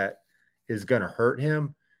done that is going to hurt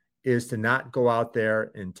him is to not go out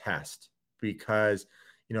there and test, because,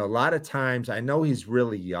 you know, a lot of times, I know he's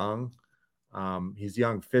really young. He's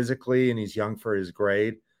young physically and he's young for his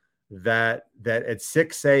grade, that at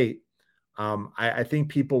 6'8", I think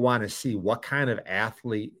people want to see what kind of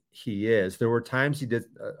athlete he is. There were times he did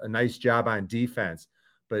a nice job on defense,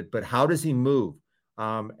 but how does he move?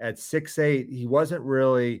 At 6'8", he wasn't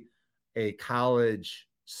really a college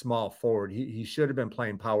small forward. He should have been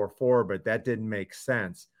playing power forward, but that didn't make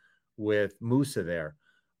sense with Musa there.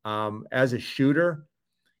 As a shooter,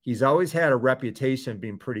 he's always had a reputation of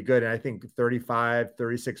being pretty good. And I think 35,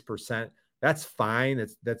 36%, that's fine.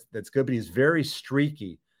 That's good, but he's very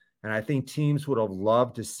streaky. And I think teams would have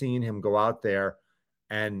loved to seen him go out there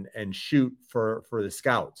and shoot for the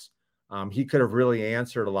scouts. He could have really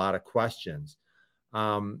answered a lot of questions.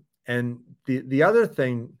 And the other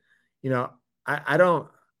thing, you know, I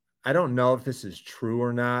don't know if this is true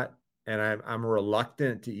or not, and I'm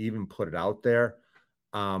reluctant to even put it out there.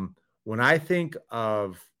 When I think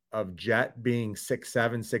of Jett being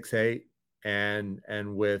 6'7", 6'8",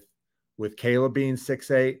 and with Caleb being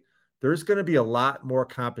 6'8", there's going to be a lot more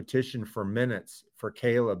competition for minutes for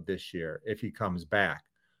Caleb this year if he comes back.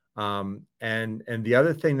 And the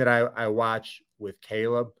other thing that I watch with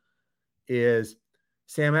Caleb is,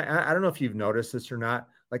 Sam, I don't know if you've noticed this or not.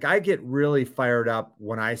 Like, I get really fired up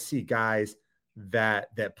when I see guys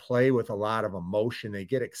that play with a lot of emotion. They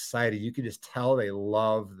get excited. You can just tell they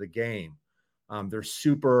love the game. They're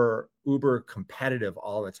super uber competitive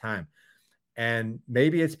all the time. And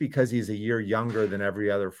maybe it's because he's a year younger than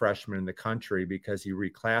every other freshman in the country because he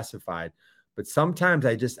reclassified. But sometimes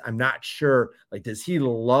I'm not sure, like, does he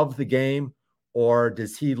love the game or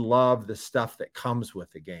does he love the stuff that comes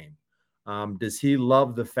with the game? Does he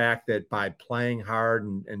love the fact that by playing hard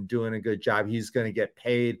and doing a good job, he's going to get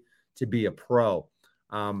paid to be a pro?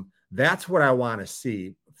 That's what I want to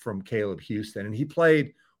see from Caleb Houston. And he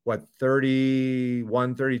played,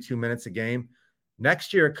 31, 32 minutes a game.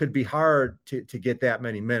 Next year, it could be hard to get that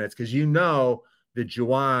many minutes, because you know that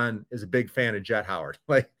Juwan is a big fan of Jett Howard.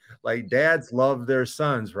 Like dads love their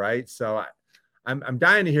sons, right? So I'm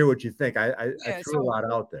dying to hear what you think. I threw a lot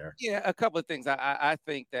out there. Yeah, a couple of things. I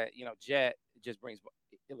think that, you know, Jett just brings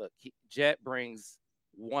look, Jett brings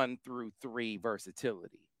 1 through 3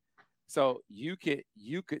 versatility. So you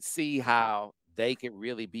could see how they could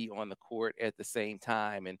really be on the court at the same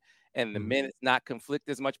time and the minutes not conflict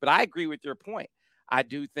as much. But I agree with your point. I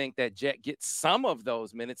do think that Jett gets some of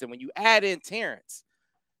those minutes. And when you add in Terrence,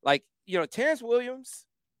 like, Terrence Williams,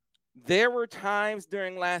 there were times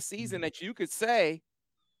during last season that you could say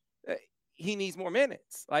he needs more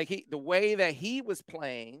minutes. Like the way that he was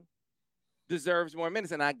playing deserves more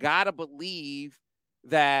minutes. And I got to believe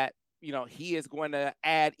that, he is going to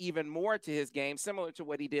add even more to his game, similar to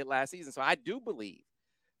what he did last season. So I do believe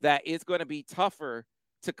that it's going to be tougher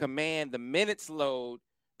to command the minutes load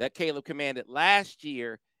that Caleb commanded last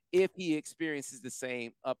year if he experiences the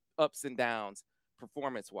same ups and downs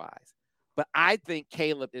performance-wise. But I think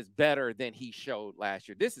Caleb is better than he showed last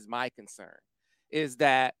year. This is my concern, is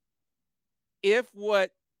that if what,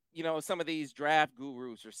 some of these draft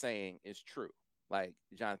gurus are saying is true, like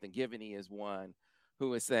Jonathan Givney is one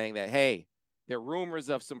who is saying that, hey, there are rumors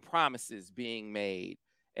of some promises being made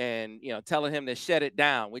and, telling him to shut it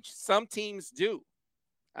down, which some teams do.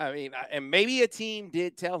 I mean, and maybe a team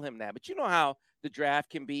did tell him that, but you know how the draft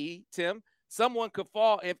can be, Tim. Someone could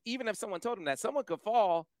fall, even if someone told him that, someone could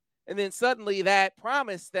fall, and then suddenly that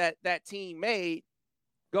promise that team made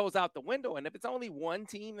goes out the window. And if it's only one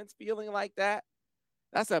team that's feeling like that,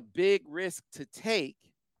 that's a big risk to take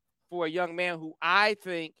for a young man who I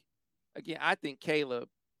think Caleb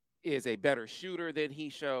is a better shooter than he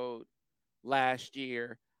showed last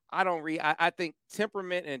year. I think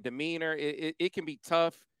temperament and demeanor, it can be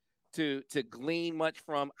tough to glean much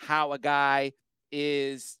from how a guy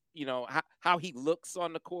is, how he looks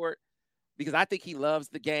on the court, because I think he loves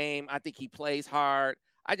the game. I think he plays hard.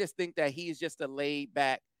 I just think that he's just a laid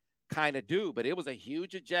back kind of dude, but it was a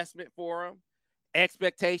huge adjustment for him.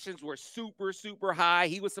 Expectations were super, super high.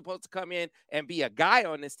 He was supposed to come in and be a guy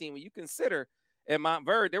on this team. When you consider in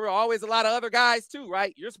Montverde, there were always a lot of other guys too,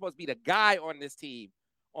 right? You're supposed to be the guy on this team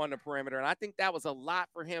on the perimeter. And I think that was a lot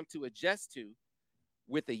for him to adjust to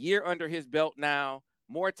with a year under his belt now,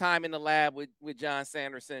 more time in the lab with John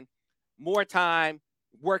Sanderson, more time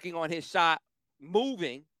working on his shot,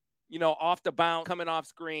 moving, off the bounce, coming off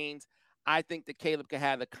screens. I think that Caleb could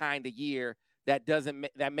have the kind of year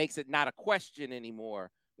that makes it not a question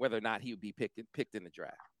anymore whether or not he would be picked in the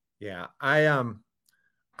draft. Yeah,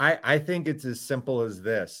 I think it's as simple as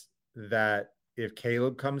this, that if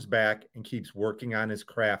Caleb comes back and keeps working on his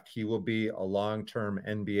craft, he will be a long-term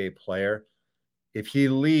NBA player. If he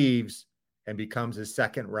leaves and becomes a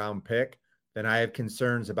second-round pick, then I have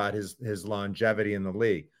concerns about his longevity in the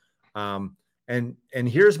league. And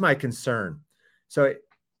here's my concern. So,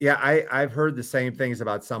 yeah, I've heard the same things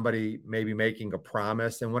about somebody maybe making a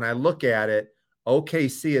promise. And when I look at it,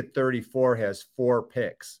 OKC at 34 has 4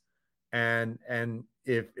 picks. And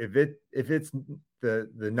if it's the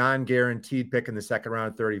non-guaranteed pick in the second round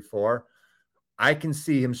of 34, I can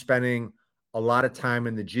see him spending a lot of time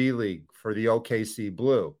in the G League for the OKC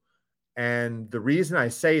Blue. And the reason I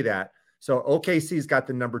say that, so OKC's got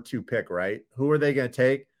the number 2 pick, right? Who are they going to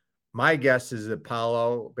take? My guess is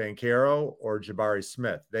Paolo Banchero or Jabari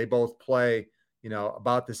Smith. They both play,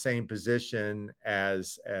 about the same position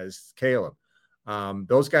as Caleb.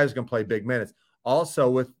 Those guys are going to play big minutes. Also,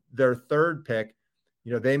 with their 3rd pick,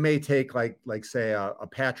 they may take like say a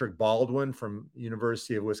Patrick Baldwin from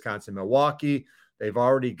University of Wisconsin-Milwaukee. They've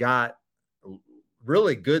already got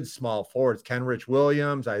really good small forwards: Kenrich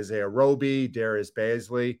Williams, Isaiah Roby, Darius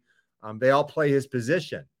Bazley. They all play his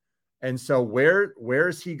position. And so where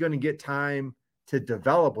is he going to get time to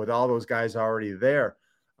develop with all those guys already there?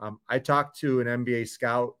 I talked to an NBA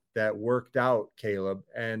scout that worked out Caleb,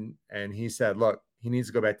 and he said, look, he needs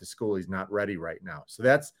to go back to school. He's not ready right now. So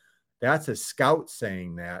that's a scout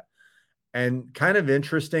saying that. And kind of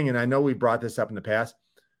interesting, and I know we brought this up in the past,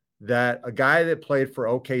 that a guy that played for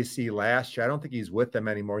OKC last year, I don't think he's with them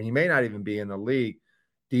anymore. He may not even be in the league.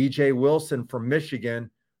 DJ Wilson from Michigan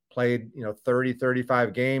played, 30,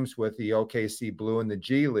 35 games with the OKC Blue in the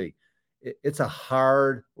G League. It's a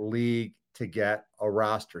hard league to get a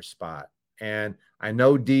roster spot. And I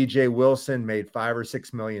know DJ Wilson made $5 or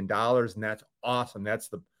 $6 million, and that's awesome. That's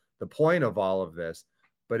the point of all of this.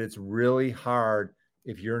 But it's really hard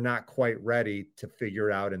if you're not quite ready to figure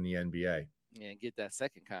it out in the NBA. Yeah, and get that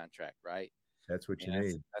second contract, right? That's what you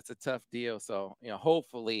need. That's a tough deal. So,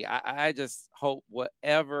 hopefully, I just hope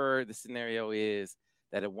whatever the scenario is,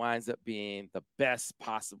 that it winds up being the best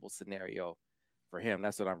possible scenario for him.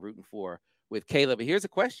 That's what I'm rooting for with Caleb. But here's a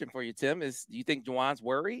question for you, Tim. Do you think Juwan's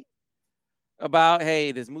worried about,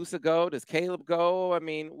 hey, does Musa go? Does Caleb go? I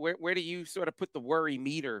mean, where do you sort of put the worry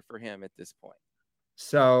meter for him at this point?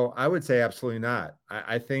 So I would say absolutely not.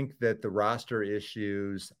 I think that the roster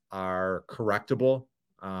issues are correctable.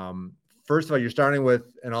 First of all, you're starting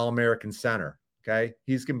with an All-American center. Okay.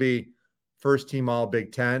 He's going to be first team All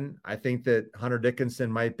Big Ten. I think that Hunter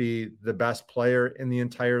Dickinson might be the best player in the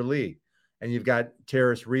entire league. And you've got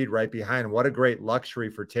Terrace Reed right behind him. What a great luxury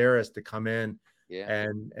for Terrace to come in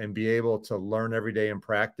and be able to learn every day in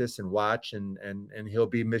practice and watch, and he'll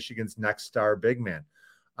be Michigan's next star big man.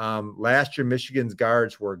 Last year, Michigan's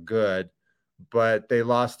guards were good, but they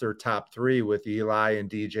lost their top three with Eli and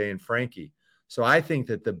DJ and Frankie. So I think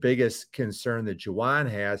that the biggest concern that Juwan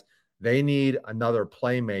has, they need another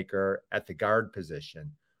playmaker at the guard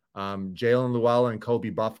position. Jalen Llewellyn and Kobe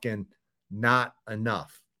Buffkin, not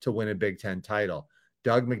enough to win a Big Ten title.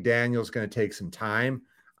 Doug McDaniel's going to take some time.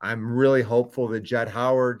 I'm really hopeful that Jett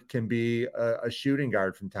Howard can be a shooting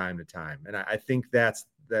guard from time to time. And I think that's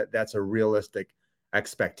a realistic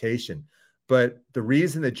expectation. But the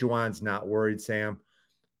reason that Juwan's not worried, Sam,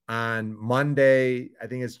 on Monday, I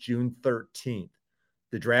think it's June 13th,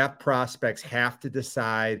 the draft prospects have to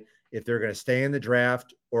decide if they're going to stay in the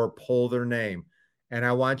draft or pull their name. And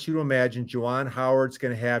I want you to imagine Juwan Howard's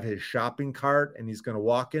going to have his shopping cart, and he's going to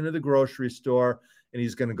walk into the grocery store, and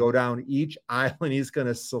he's going to go down each aisle, and he's going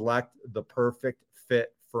to select the perfect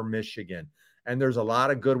fit for Michigan. And there's a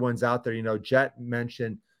lot of good ones out there. You know, Jett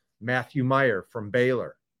mentioned Matthew Meyer from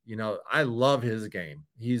Baylor. You know, I love his game.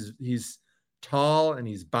 He's tall and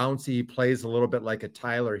he's bouncy. He plays a little bit like a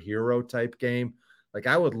Tyler Hero type game. Like,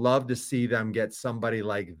 I would love to see them get somebody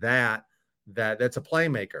like that's a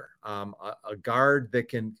playmaker, a guard that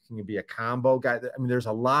can be a combo guy. I mean, there's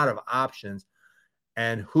a lot of options.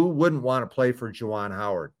 And who wouldn't want to play for Juwan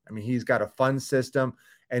Howard? I mean, he's got a fun system,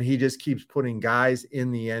 and he just keeps putting guys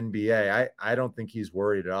in the NBA. I don't think he's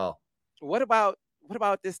worried at all. What about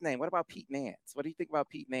this name? What about Pete Nance? What do you think about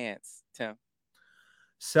Pete Nance, Tim?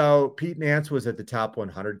 So Pete Nance was at the top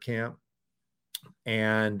 100 camp,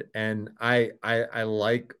 and I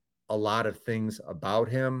like a lot of things about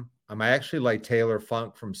him. I actually like Taylor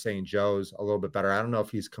Funk from St. Joe's a little bit better. I don't know if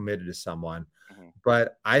he's committed to someone,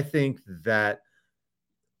 but I think that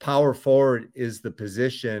power forward is the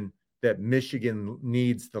position that Michigan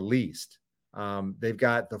needs the least. They've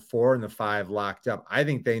got the 4 and the 5 locked up. I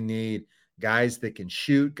think they need guys that can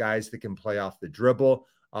shoot, guys that can play off the dribble.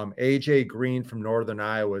 AJ Green from Northern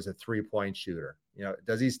Iowa is a 3-point shooter. You know,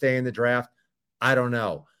 does he stay in the draft? I don't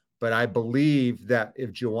know. But I believe that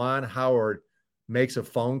if Juwan Howard makes a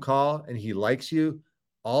phone call and he likes you,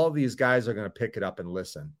 all of these guys are going to pick it up and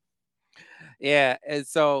listen. Yeah. And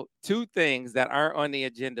so 2 things that aren't on the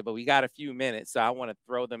agenda, but we got a few minutes, so I want to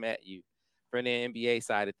throw them at you for the NBA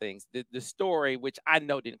side of things. The story, which I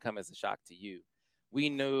know didn't come as a shock to you. We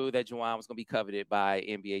knew that Juwan was going to be coveted by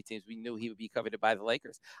NBA teams. We knew he would be coveted by the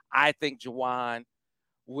Lakers. I think Juwan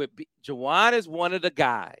is one of the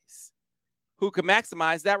guys who could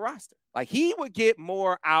maximize that roster. Like, he would get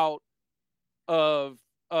more out of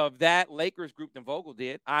that Lakers group than Vogel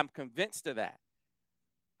did. I'm convinced of that.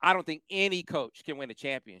 I don't think any coach can win a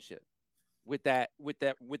championship with that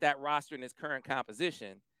roster in its current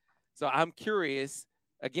composition. So I'm curious,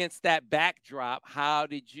 against that backdrop, how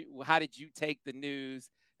did you take the news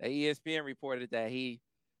that ESPN reported that he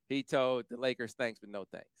told the Lakers thanks but no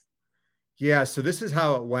thanks? Yeah, so this is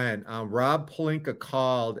how it went. Rob Pelinka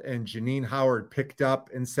called, and Janine Howard picked up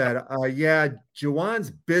and said, yeah, Juwan's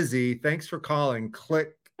busy. Thanks for calling.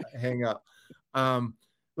 Click, hang up.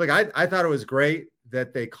 Look, I thought it was great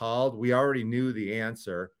that they called. We already knew the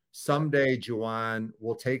answer. Someday Juwan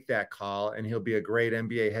will take that call, and he'll be a great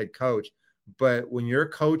NBA head coach. But when you're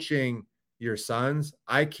coaching your sons,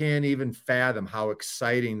 I can't even fathom how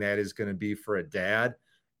exciting that is going to be for a dad.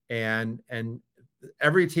 And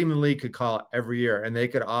every team in the league could call every year, and they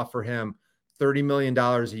could offer him $30 million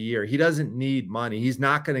a year. He doesn't need money. He's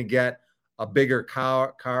not going to get a bigger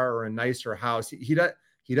car or a nicer house. He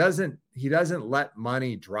doesn't let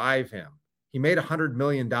money drive him. He made $100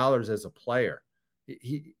 million as a player.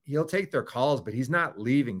 He'll take their calls, but he's not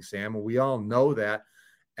leaving, Sam. And we all know that.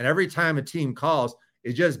 And every time a team calls,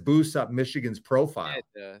 it just boosts up Michigan's profile.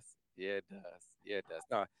 Yeah, it does.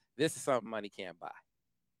 No, this is something money can't buy.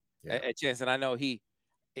 Yeah. A chance, and I know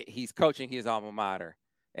he's coaching his alma mater,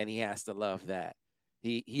 and he has to love that.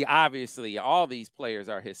 He obviously, all these players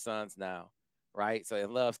are his sons now, right? So he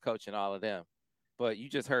loves coaching all of them. But you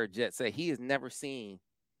just heard Jett say he has never seen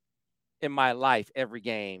in my life every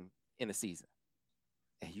game in a season.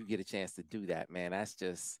 And you get a chance to do that, man. That's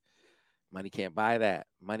just, money can't buy that.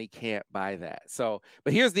 Money can't buy that. So,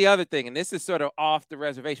 but here's the other thing, and this is sort of off the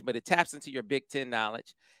reservation, but it taps into your Big Ten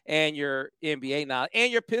knowledge and your NBA knowledge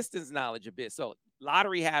and your Pistons knowledge a bit. So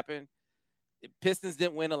lottery happened. Pistons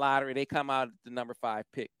didn't win the lottery. They come out at the number 5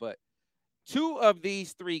 pick. But 2 of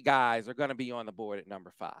these 3 guys are going to be on the board at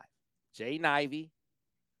number 5. Jaden Ivey,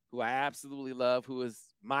 who I absolutely love, who is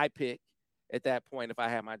my pick at that point if I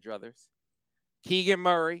had my druthers. Keegan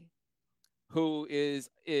Murray, who is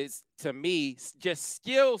to me, just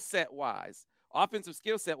skill set wise, offensive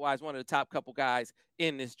skill set wise, one of the top couple guys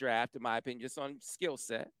in this draft, in my opinion, just on skill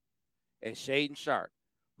set. And Shaedon Sharpe,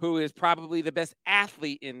 who is probably the best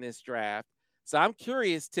athlete in this draft. So I'm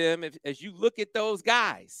curious, Tim, if as you look at those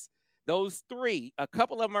guys, those 3, a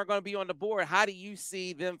couple of them are going to be on the board. How do you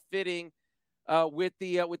see them fitting with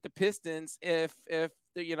the Pistons if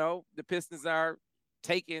the Pistons are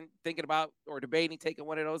thinking about or debating taking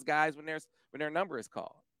one of those guys when their number is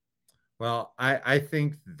called? Well, I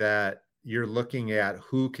think that you're looking at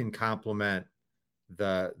who can complement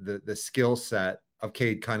the skill set of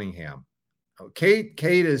Cade Cunningham. Cade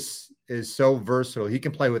is so versatile. He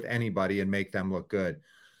can play with anybody and make them look good.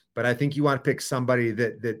 But I think you want to pick somebody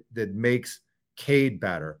that makes Cade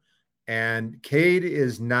better. And Cade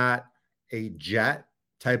is not a Jett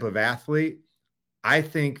type of athlete. I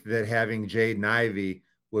think that having Jaden Ivey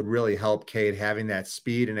would really help Cade, having that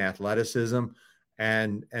speed and athleticism.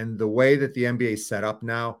 And the way that the NBA is set up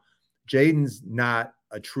now, Jaden's not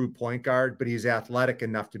a true point guard, but he's athletic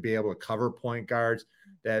enough to be able to cover point guards.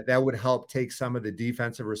 That would help take some of the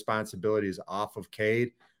defensive responsibilities off of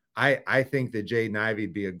Cade. I think that Jaden Ivey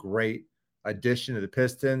would be a great addition to the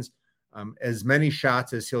Pistons. As many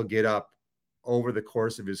shots as he'll get up over the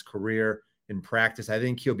course of his career in practice, I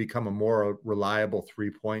think he'll become a more reliable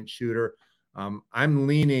 3-point shooter. I'm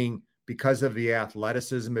leaning, because of the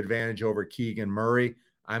athleticism advantage over Keegan Murray,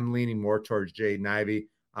 I'm leaning more towards Jaden Ivey.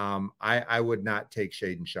 I would not take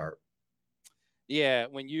Shaedon Sharpe. Yeah,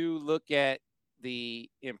 when you look at the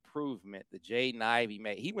improvement that Jaden Ivey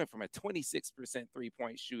made, he went from a 26%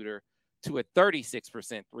 3-point shooter to a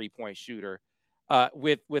 36% 3-point shooter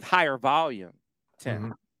with higher volume.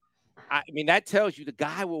 Tim, Mm-hmm. I mean, that tells you the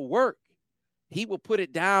guy will work. He will put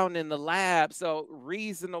it down in the lab. So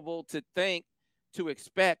reasonable to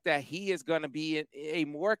expect that he is going to be a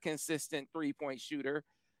more consistent 3-point shooter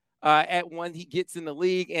at when he gets in the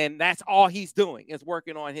league. And that's all he's doing is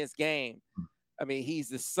working on his game. I mean, he's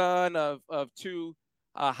the son of 2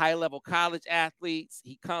 high-level college athletes.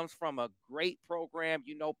 He comes from a great program,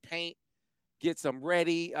 paint, gets him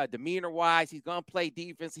ready, demeanor-wise. He's going to play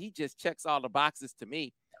defense. He just checks all the boxes to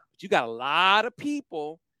me. But you got a lot of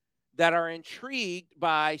people that are intrigued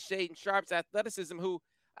by Shaedon Sharpe's athleticism who,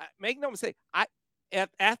 make no mistake,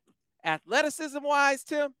 athleticism-wise,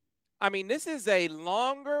 Tim, I mean, this is a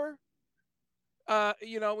longer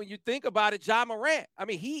when you think about it, Ja Morant, I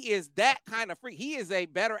mean, he is that kind of freak. He is a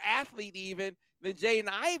better athlete even than Jaden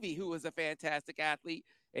Ivey, who is a fantastic athlete.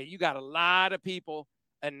 And you got a lot of people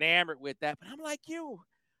enamored with that. But I'm like you.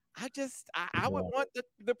 I would want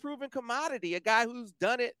the proven commodity, a guy who's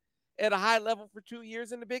done it at a high level for 2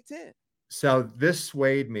 years in the Big Ten. So this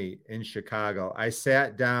swayed me in Chicago. I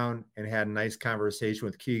sat down and had a nice conversation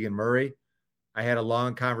with Keegan Murray. I had a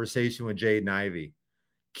long conversation with Jaden Ivey.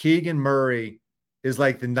 Keegan Murray is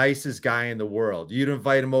like the nicest guy in the world. You'd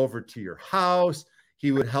invite him over to your house.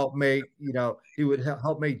 He would help make,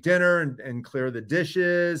 help make dinner and clear the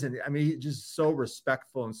dishes. And I mean, he's just so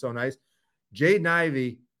respectful and so nice. Jaden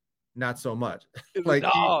Ivey, not so much.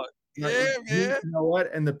 Man. You know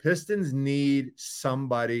what? And the Pistons need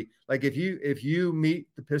somebody. Like if you meet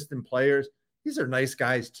the Piston players, these are nice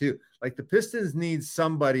guys too. Like the Pistons need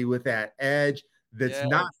somebody with that edge that's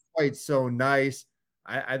not quite so nice.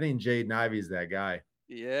 I think Jaden Ivey is that guy.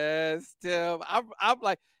 Yes, Tim. I'm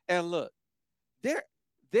like, and look, there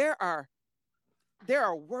are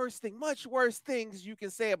much worse things you can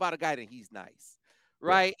say about a guy than he's nice,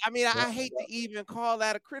 right? I mean, I hate to even call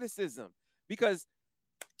that a criticism because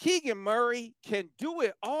Keegan Murray can do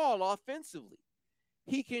it all offensively.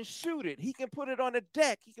 He can shoot it. He can put it on the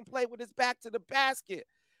deck. He can play with his back to the basket.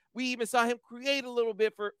 We even saw him create a little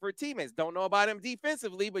bit for teammates. Don't know about him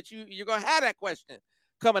defensively, but you're going to have that question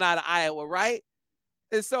coming out of Iowa, right?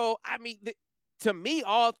 And so, I mean, to me,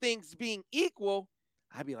 all things being equal,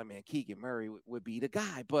 I'd be like, man, Keegan Murray would be the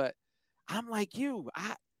guy. But I'm like you.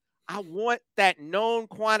 I want that known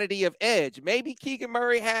quantity of edge. Maybe Keegan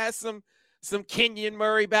Murray has some Kenyon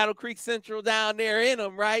Murray, Battle Creek Central down there in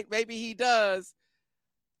him, right? Maybe he does.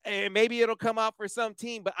 And maybe it'll come out for some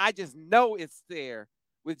team, but I just know it's there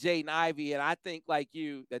with Jaden Ivey, and I think, like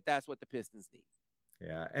you, that's what the Pistons need.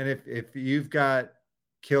 Yeah, and if you've got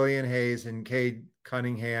Killian Hayes and Cade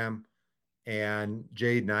Cunningham and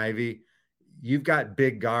Jaden Ivey, you've got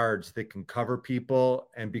big guards that can cover people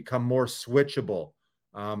and become more switchable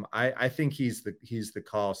I think he's the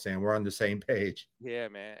call, Sam. We're on the same page. Yeah,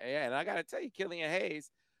 man. Yeah, and I got to tell you, Killian Hayes,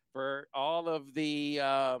 for all of the,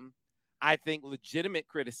 I think, legitimate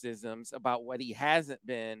criticisms about what he hasn't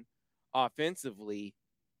been offensively,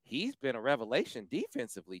 he's been a revelation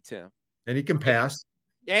defensively, Tim. And he can pass.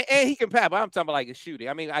 And he can pass, but I'm talking about like a shooting.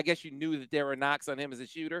 I mean, I guess you knew that there were knocks on him as a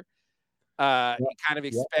shooter. You kind of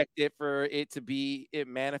expected for it to be, it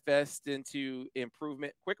manifests into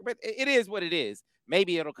improvement quicker, but it is what it is.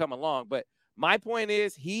 Maybe it'll come along, but my point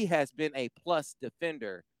is he has been a plus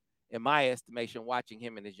defender in my estimation, watching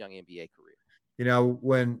him in his young NBA career. You know,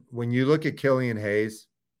 when you look at Killian Hayes,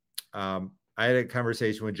 I had a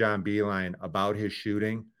conversation with John Beilein about his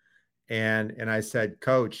shooting, and I said,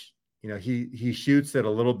 Coach, you know, he shoots it a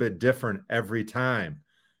little bit different every time,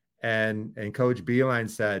 and Coach Beilein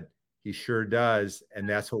said he sure does, and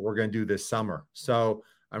that's what we're going to do this summer. So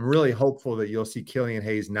I'm really hopeful that you'll see Killian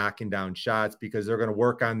Hayes knocking down shots because they're going to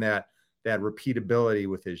work on that repeatability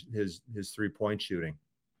with his 3-point shooting.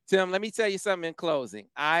 Tim, let me tell you something in closing.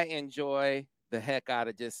 I enjoy the heck out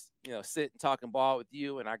of just, you know, sitting talking ball with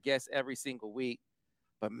you and our guests every single week.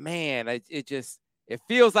 But man, it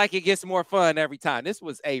feels like it gets more fun every time. This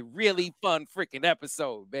was a really fun freaking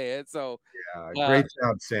episode, man. So yeah, great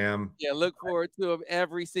job, Sam. Yeah, look forward to them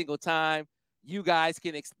every single time. You guys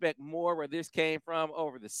can expect more where this came from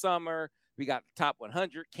over the summer. We got the top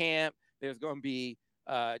 100 camp. There's going to be,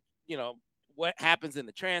 you know, what happens in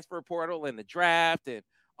the transfer portal and the draft and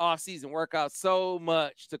off-season workouts. So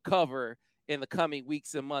much to cover in the coming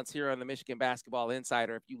weeks and months here on the Michigan Basketball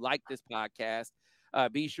Insider. If you like this podcast,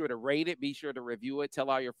 be sure to rate it. Be sure to review it.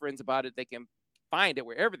 Tell all your friends about it. They can find it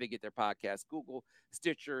wherever they get their podcasts, Google,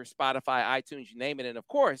 Stitcher, Spotify, iTunes, you name it. And, of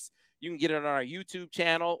course, you can get it on our YouTube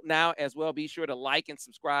channel now as well. Be sure to like and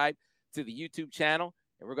subscribe to the YouTube channel.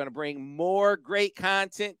 And we're going to bring more great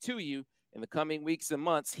content to you in the coming weeks and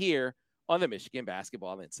months here on the Michigan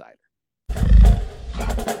Basketball Insider.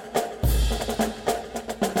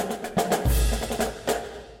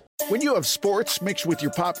 When you have sports mixed with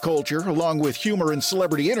your pop culture, along with humor and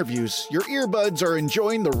celebrity interviews, your earbuds are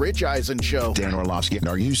enjoying The Rich Eisen Show. Dan Orlovsky,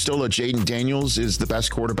 are you still a Jaden Daniels is the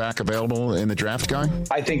best quarterback available in the draft guy?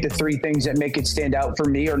 I think the three things that make it stand out for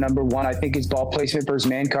me are, number one, I think his ball placement versus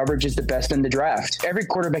man coverage is the best in the draft. Every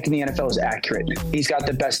quarterback in the NFL is accurate. He's got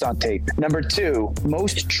the best on tape. Number two,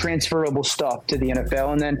 most transferable stuff to the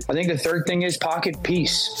NFL. And then I think the third thing is pocket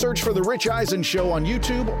peace. Search for The Rich Eisen Show on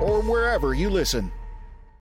YouTube or wherever you listen.